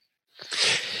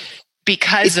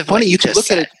 Because it's of funny, what you could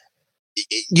look at it.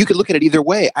 You could look at it either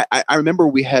way. I remember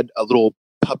we had a little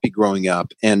puppy growing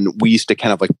up, and we used to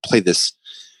kind of like play this.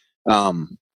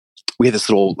 We had this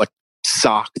little like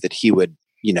sock that he would,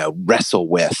 wrestle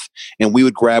with, and we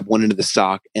would grab one end of the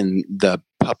sock, and the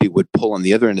puppy would pull on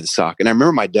the other end of the sock. And I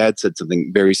remember my dad said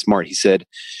something very smart. He said,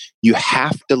 "You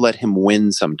have to let him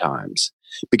win sometimes,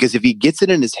 because if he gets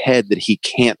it in his head that he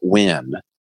can't win,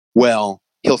 well,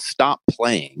 he'll stop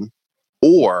playing,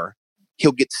 or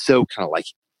he'll get so kind of like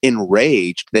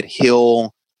enraged that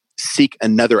he'll seek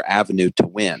another avenue to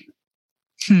win."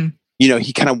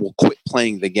 He kind of will quit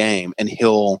playing the game, and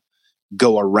he'll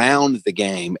go around the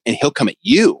game, and he'll come at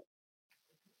you.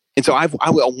 And so I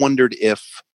wondered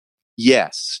if,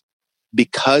 yes,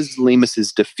 because Lemus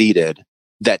is defeated,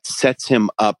 that sets him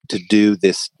up to do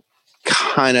this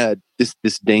kind of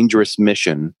this dangerous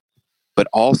mission, but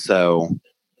also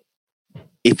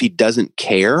if he doesn't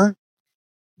care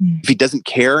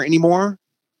anymore,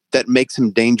 that makes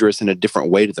him dangerous in a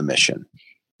different way to the mission.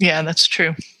 Yeah, that's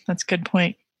true. That's a good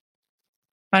point.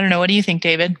 I don't know. What do you think,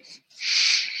 David?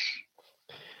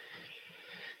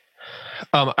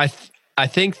 I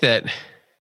think that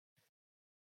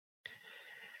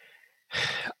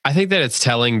it's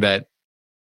telling that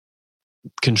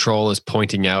Control is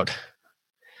pointing out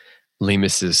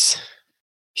Lemus's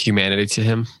humanity to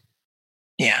him.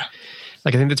 Yeah.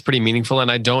 Like, I think that's pretty meaningful,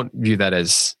 and I don't view that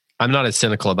as, I'm not as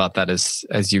cynical about that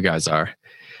as you guys are.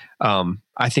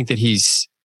 I think that he's,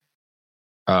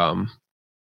 so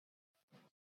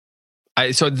at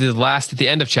the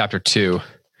end of chapter 2,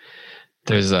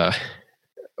 there's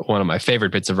one of my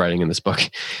favorite bits of writing in this book.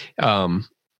 Let's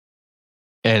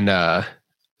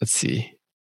see.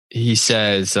 He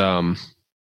says,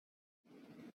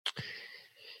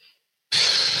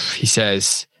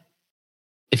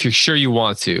 if you're sure you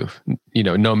want to,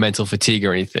 no mental fatigue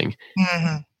or anything.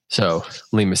 Mm-hmm. So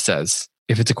Lemus says,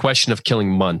 if it's a question of killing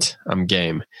Munt, I'm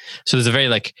game. So there's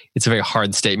it's a very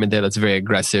hard statement there. That's very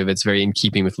aggressive. It's very in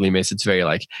keeping with Lemus. It's very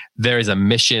like, there is a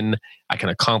mission. I can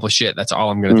accomplish it. That's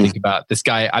all I'm going to think about. This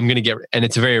guy, I'm going to get, and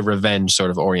it's very revenge sort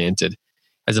of oriented,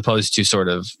 as opposed to sort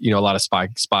of, a lot of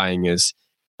spying is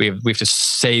we have to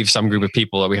save some group of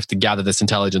people, or we have to gather this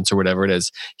intelligence or whatever it is.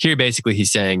 Here, basically,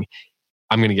 he's saying,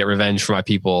 I'm going to get revenge for my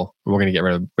people. We're going to get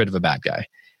rid of a bad guy.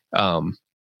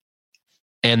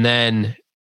 And then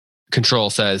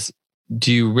Control says,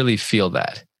 do you really feel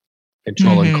that?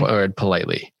 Control inquired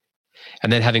politely.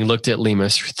 And then, having looked at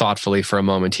Lemus thoughtfully for a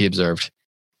moment, he observed,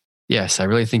 yes, I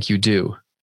really think you do.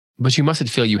 But you mustn't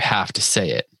feel you have to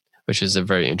say it, which is a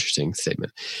very interesting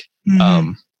statement.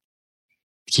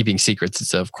 Keeping secrets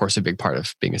is, of course, a big part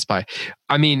of being a spy.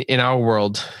 I mean, in our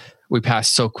world, we pass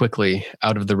so quickly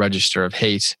out of the register of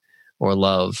hate or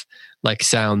love, like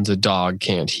sounds a dog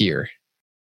can't hear.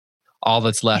 All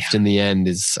that's left in the end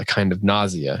is a kind of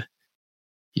nausea.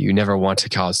 You never want to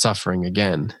cause suffering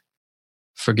again.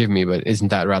 Forgive me, but isn't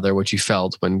that rather what you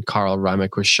felt when Karl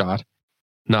Reimek was shot?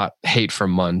 Not hate for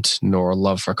Munt, nor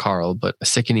love for Karl, but a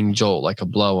sickening jolt like a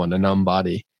blow on a numb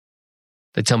body.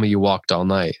 They tell me you walked all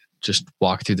night, just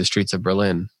walked through the streets of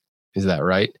Berlin. Is that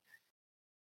right?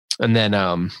 And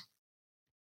then...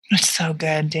 It's so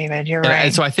good, David. You're right.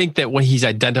 And so I think that when he's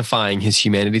identifying his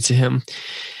humanity to him,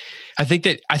 I think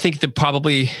that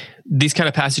probably these kind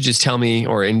of passages tell me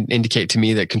or indicate to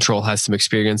me that Control has some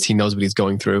experience. He knows what he's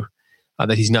going through.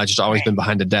 That he's not just always been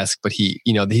behind a desk, but he's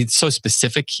so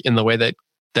specific in the way that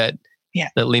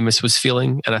Lemus was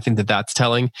feeling, and I think that that's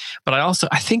telling. But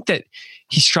I think that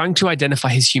he's trying to identify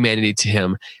his humanity to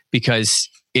him because,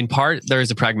 in part, there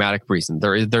is a pragmatic reason.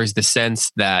 There's the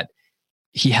sense that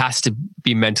he has to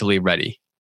be mentally ready.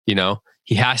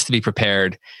 He has to be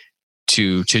prepared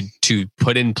to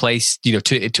put in place,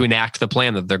 to enact the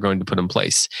plan that they're going to put in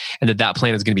place, and that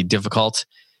plan is going to be difficult.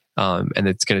 And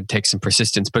it's going to take some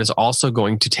persistence, but it's also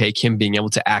going to take him being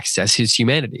able to access his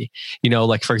humanity.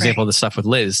 Like, for example, the stuff with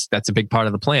Liz, that's a big part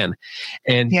of the plan.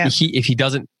 And if he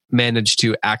doesn't manage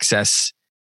to access,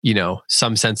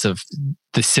 some sense of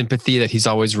the sympathy that he's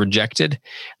always rejected,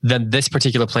 then this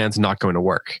particular plan's not going to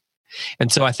work.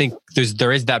 And so I think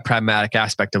there is that pragmatic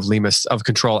aspect of Lemus, of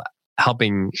Control,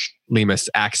 helping Lemus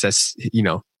access,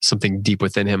 something deep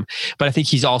within him. But I think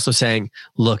he's also saying,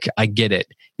 look, I get it.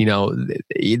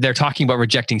 They're talking about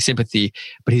rejecting sympathy,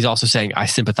 but he's also saying, I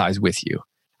sympathize with you.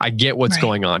 I get what's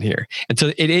going on here. And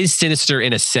so it is sinister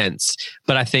in a sense,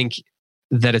 but I think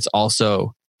that it's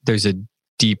also, there's a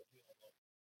deep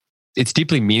it's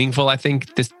deeply meaningful, I think,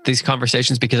 these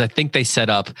conversations, because I think they set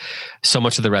up so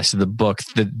much of the rest of the book,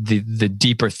 the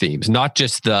deeper themes, not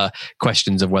just the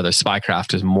questions of whether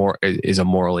spycraft is a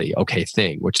morally okay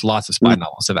thing, which lots of spy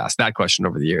novels have asked that question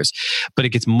over the years, but it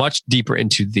gets much deeper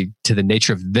into the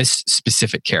nature of this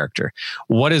specific character.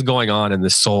 What is going on in the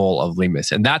soul of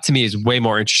Lemus? And that to me is way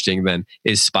more interesting than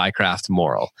is spycraft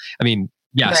moral. I mean,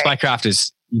 yeah, right. Spycraft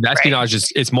is espionage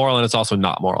is it's moral and it's also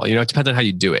not moral. It depends on how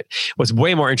you do it. What's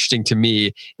way more interesting to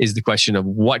me is the question of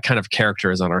what kind of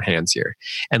character is on our hands here.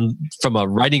 And from a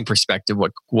writing perspective,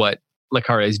 what Le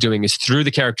Carré is doing is through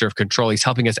the character of Control, he's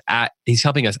helping us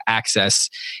access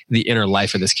the inner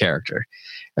life of this character.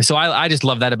 So I just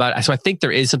love that about it. So I think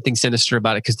there is something sinister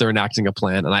about it because they're enacting a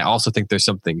plan. And I also think there's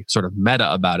something sort of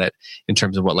meta about it in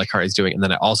terms of what Le Carré is doing. And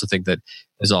then I also think that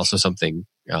there's also something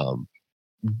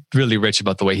really rich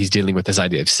about the way he's dealing with this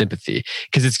idea of sympathy,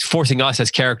 because it's forcing us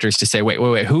as characters to say, wait,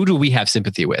 who do we have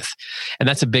sympathy with? And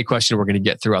that's a big question we're going to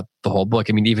get throughout the whole book.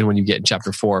 I mean, even when you get in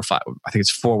chapter 4 or 5, I think it's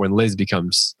 4, when Liz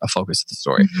becomes a focus of the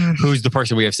story. Mm-hmm. Who's the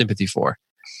person we have sympathy for?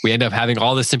 We end up having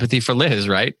all this sympathy for Liz,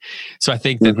 right? So I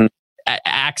think that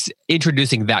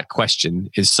introducing that question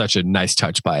is such a nice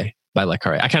touch by Le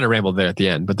Carré. I kind of rambled there at the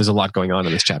end, but there's a lot going on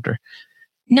in this chapter.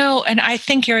 No, and I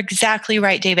think you're exactly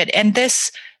right, David. And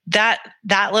that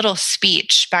little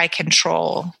speech by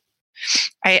Control,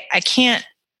 I can't,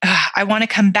 I want to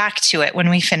come back to it when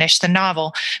we finish the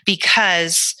novel,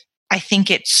 because I think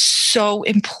it's so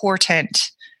important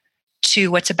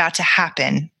to what's about to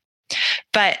happen.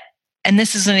 And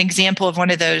this is an example of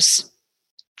one of those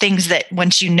things that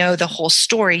once you know the whole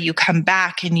story, you come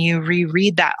back and you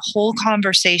reread that whole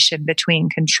conversation between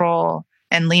Control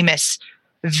and Lemus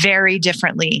very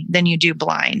differently than you do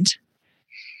Blind.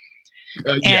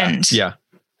 Yeah.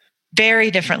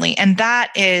 Very differently. And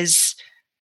that is,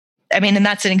 and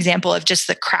that's an example of just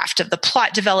the craft of the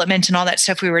plot development and all that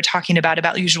stuff we were talking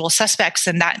about Usual Suspects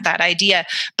and that idea.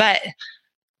 But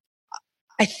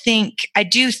I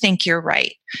do think you're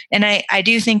right. And I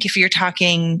do think if you're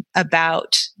talking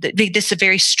about this, a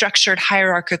very structured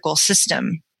hierarchical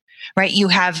system, right? You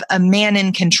have a man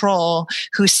in control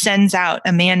who sends out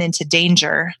a man into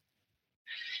danger.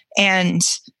 And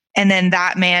then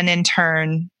that man in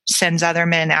turn sends other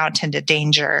men out into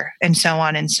danger, and so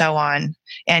on and so on.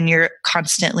 And you're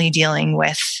constantly dealing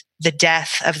with the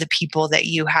death of the people that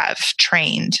you have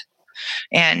trained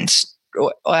and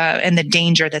the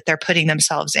danger that they're putting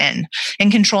themselves in.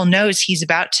 And Control knows he's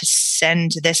about to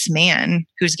send this man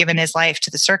who's given his life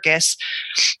to the circus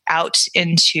out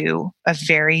into a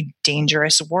very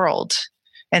dangerous world.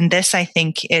 And this, I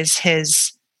think, is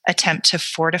his attempt to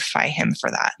fortify him for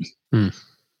that.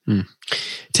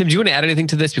 Tim, do you want to add anything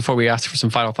to this before we ask for some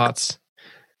final thoughts?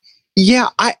 Yeah,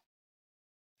 one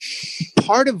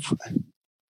of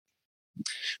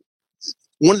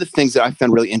the things that I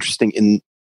found really interesting in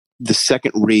the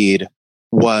second read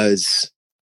was,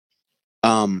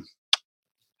 I'm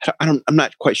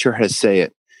not quite sure how to say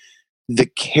it. The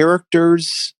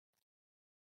characters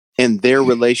and their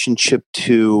relationship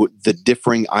to the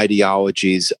differing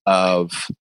ideologies of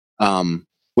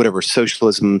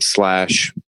socialism /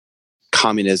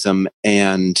 communism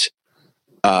and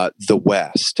the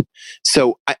West.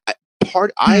 So I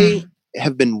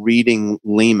have been reading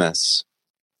Lemus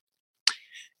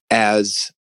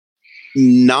as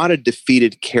not a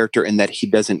defeated character in that he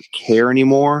doesn't care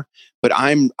anymore, but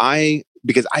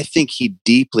because I think he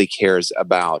deeply cares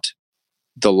about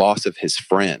the loss of his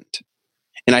friend.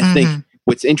 And I think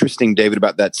what's interesting, David,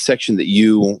 about that section that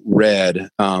you read,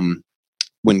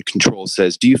 when Control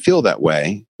says, "Do you feel that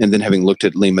way?" And then, having looked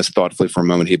at Lemus thoughtfully for a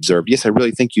moment, he observed, "Yes, I really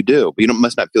think you do, but you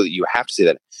must not feel that you have to say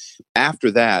that."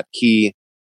 After that, he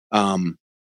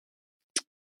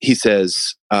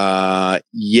says,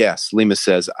 "Yes." Lemus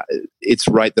says, "It's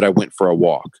right that I went for a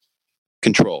walk."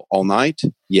 Control, "All night?"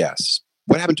 "Yes."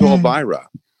 "What happened to Elvira?"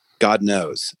 "God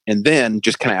knows." And then,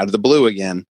 just kind of out of the blue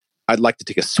again, "I'd like to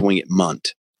take a swing at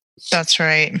Munt." That's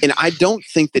right. And I don't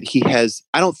think that he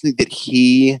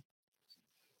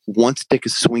wants to take a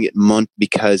swing at Munt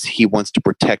because he wants to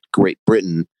protect Great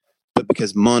Britain, but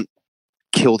because Munt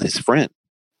killed his friend.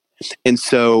 And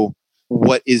so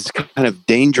what is kind of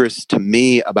dangerous to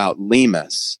me about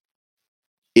Lemus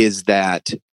is that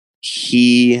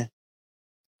he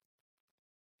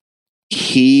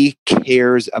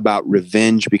cares about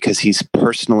revenge because he's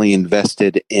personally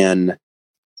invested in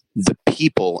the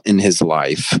people in his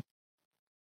life.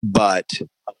 But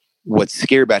what's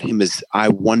scary about him is I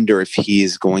wonder if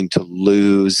he's going to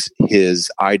lose his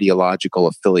ideological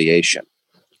affiliation.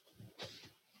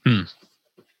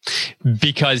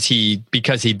 Because he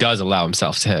does allow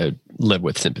himself to live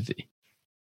with sympathy.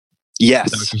 Yes.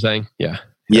 Is that what you're saying? Yeah.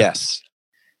 Yes.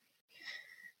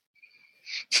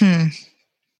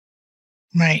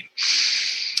 Right.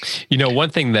 You know, one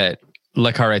thing that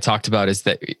Le Carre talked about is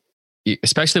that,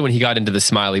 especially when he got into the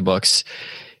Smiley books,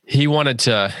 he wanted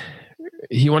to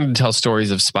tell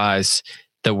stories of spies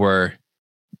that were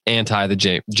anti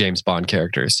the James Bond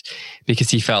characters, because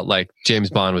he felt like James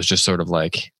Bond was just sort of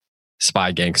like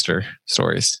spy gangster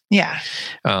stories. Yeah.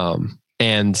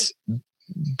 And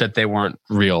that they weren't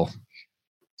real.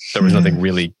 There was nothing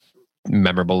really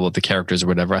memorable with the characters or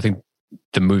whatever. I think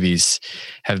the movies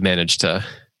have managed to,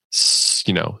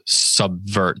 you know,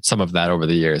 subvert some of that over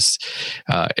the years.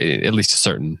 At least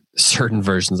certain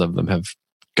versions of them have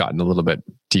gotten a little bit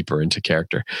deeper into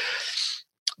character.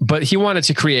 But he wanted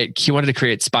to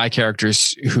create spy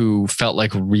characters who felt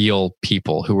like real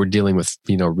people, who were dealing with,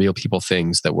 you know, real people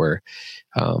things that were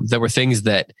things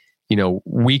that, you know,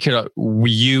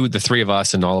 you, the three of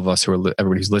us, and all of us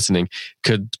everybody who's listening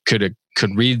could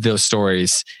read those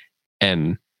stories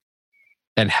and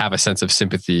have a sense of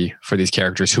sympathy for these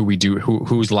characters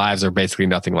whose lives are basically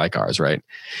nothing like ours, right?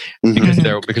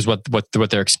 Mm-hmm. Because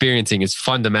what they're experiencing is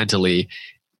fundamentally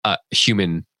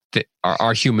human,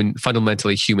 are human,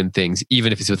 fundamentally human things,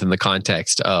 even if it's within the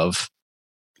context of,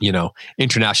 you know,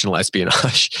 international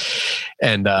espionage.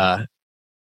 And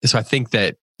so I think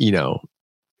that, you know,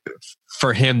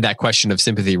 for him, that question of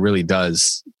sympathy really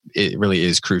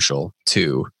is crucial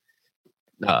to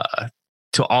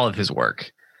all of his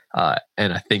work.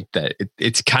 And I think that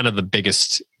it's kind of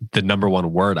the number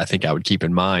one word I think I would keep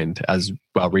in mind as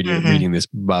while reading these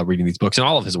books, and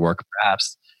all of his work,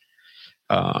 perhaps.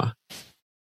 We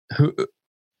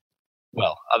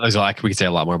could say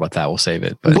a lot more about that. We'll save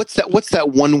it. But what's that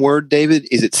one word, David?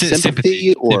 Is it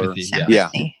sympathy or sympathy? Yeah?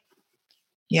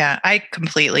 Yeah, I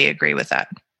completely agree with that.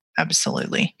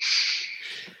 Absolutely.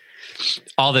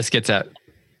 All this gets at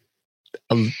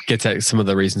some of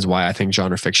the reasons why I think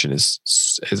genre fiction is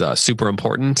super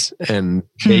important, and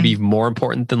maybe more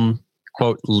important than,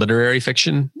 quote, literary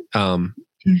fiction.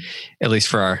 At least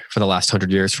for the last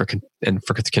 100 years for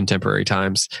contemporary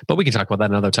times. But we can talk about that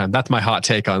another time. That's my hot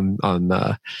take on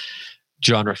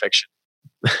genre fiction.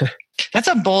 That's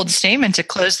a bold statement to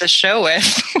close the show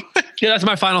with. Yeah, that's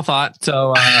my final thought. So,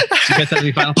 you guys have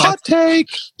any final thoughts? Hot take.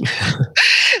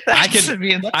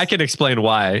 I can explain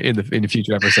why in the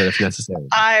future episode if necessary.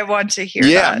 I want to hear.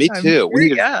 Yeah, that. me too. We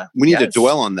need to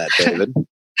dwell on that, David.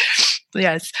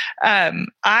 Yes.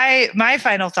 My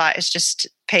final thought is just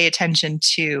pay attention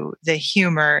to the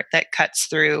humor that cuts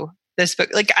through this book.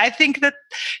 Like, I think that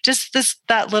just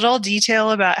that little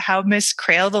detail about how Miss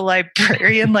Crail, the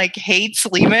librarian, like hates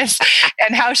Lemus,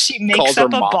 and how she makes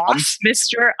up a boss,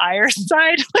 Mr.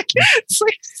 Ironside. Like, it's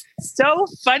like so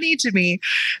funny to me.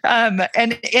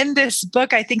 And in this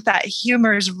book, I think that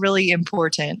humor is really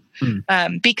important.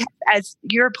 Because, as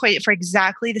your point, for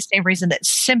exactly the same reason that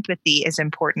sympathy is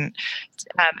important,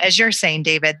 as you're saying,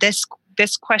 David, this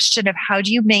question of how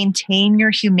do you maintain your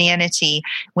humanity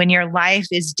when your life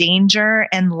is danger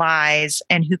and lies,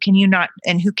 and who can you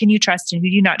trust and who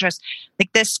do you not trust?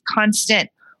 Like, this constant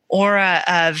aura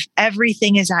of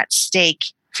everything is at stake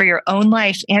for your own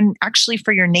life and actually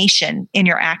for your nation in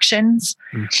your actions.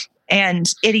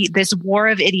 And this war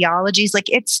of ideologies, like,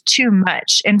 it's too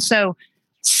much. And so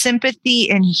sympathy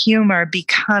and humor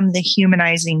become the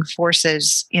humanizing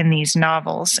forces in these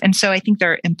novels. And so I think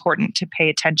they're important to pay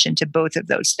attention to both of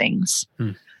those things.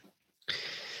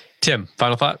 Tim,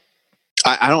 final thought?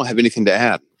 I don't have anything to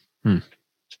add. Are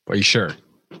you sure?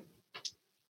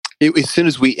 As soon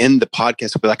as we end the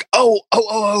podcast, we'll be like, oh,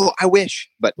 I wish.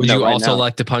 But would you also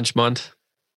like to punch Munt?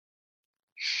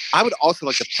 I would also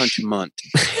like to punch Munt.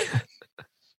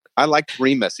 I liked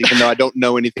Remus, even though I don't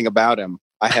know anything about him.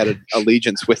 I had an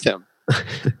allegiance with him.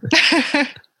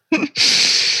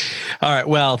 All right.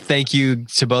 Well, thank you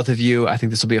to both of you. I think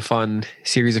this will be a fun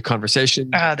series of conversation.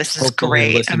 This is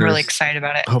great. I'm really excited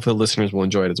about it. Hopefully the listeners will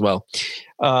enjoy it as well.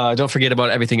 Don't forget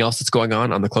about everything else that's going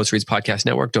on the Close Reads Podcast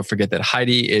Network. Don't forget that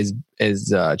Heidi is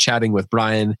chatting with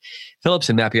Brian Phillips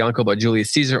and Matt Bianco about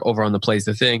Julius Caesar over on the Plays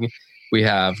the Thing. We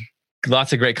have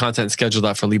lots of great content scheduled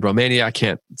out for Libromania. I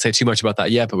can't say too much about that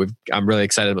yet, but I'm really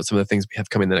excited about some of the things we have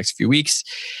coming in the next few weeks.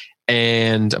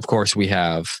 And of course, we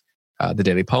have the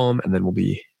Daily Poem, and then we'll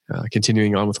be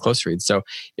continuing on with Close Reads. So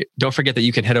don't forget that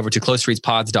you can head over to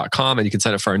closereadspods.com and you can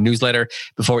sign up for our newsletter.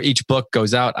 Before each book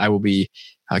goes out, I will be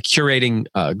curating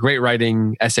great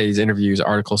writing, essays, interviews,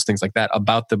 articles, things like that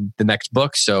about the next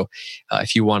book. So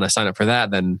if you want to sign up for that,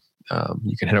 then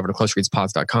you can head over to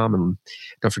closereadspods.com, and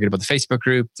don't forget about the Facebook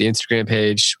group, the Instagram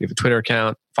page. We have a Twitter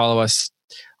account. Follow us,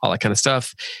 all that kind of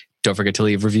stuff. Don't forget to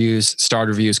leave reviews, starred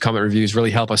reviews, comment reviews.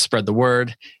 Really help us spread the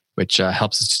word. which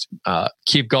helps us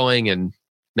keep going and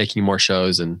making more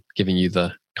shows and giving you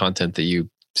the content that you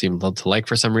seem to like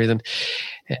for some reason.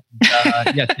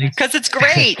 Yeah, because it's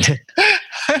great.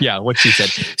 Yeah, what she said.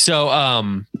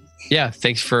 So,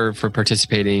 thanks for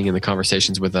participating in the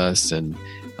conversations with us and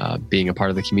being a part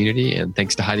of the community. And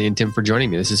thanks to Heidi and Tim for joining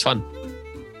me. This is fun.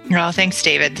 Oh, thanks,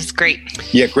 David. This is great.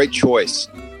 Yeah, great choice.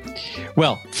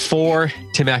 Well, for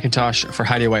Tim McIntosh, for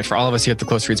Heidi White, for all of us here at the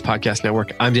Close Reads Podcast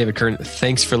Network, I'm David Kern.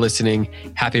 Thanks for listening.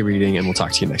 Happy reading, and we'll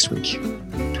talk to you next week.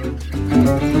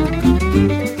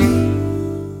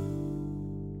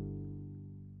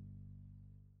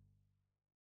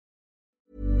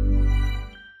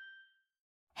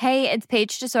 Hey, it's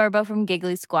Paige DeSorbo from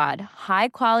Giggly Squad. High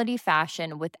quality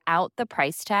fashion without the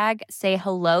price tag. Say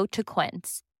hello to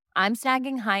Quince. I'm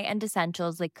snagging high-end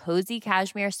essentials like cozy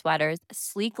cashmere sweaters,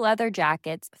 sleek leather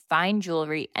jackets, fine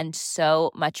jewelry, and so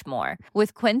much more.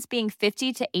 With Quince being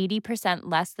 50 to 80%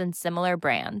 less than similar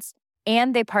brands.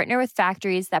 And they partner with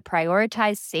factories that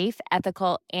prioritize safe,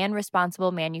 ethical, and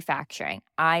responsible manufacturing.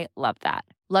 I love that.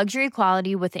 Luxury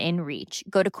quality within reach.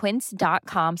 Go to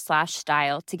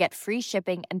quince.com/style to get free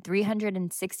shipping and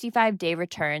 365-day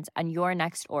returns on your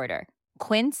next order.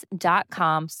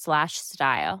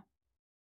 Quince.com/style.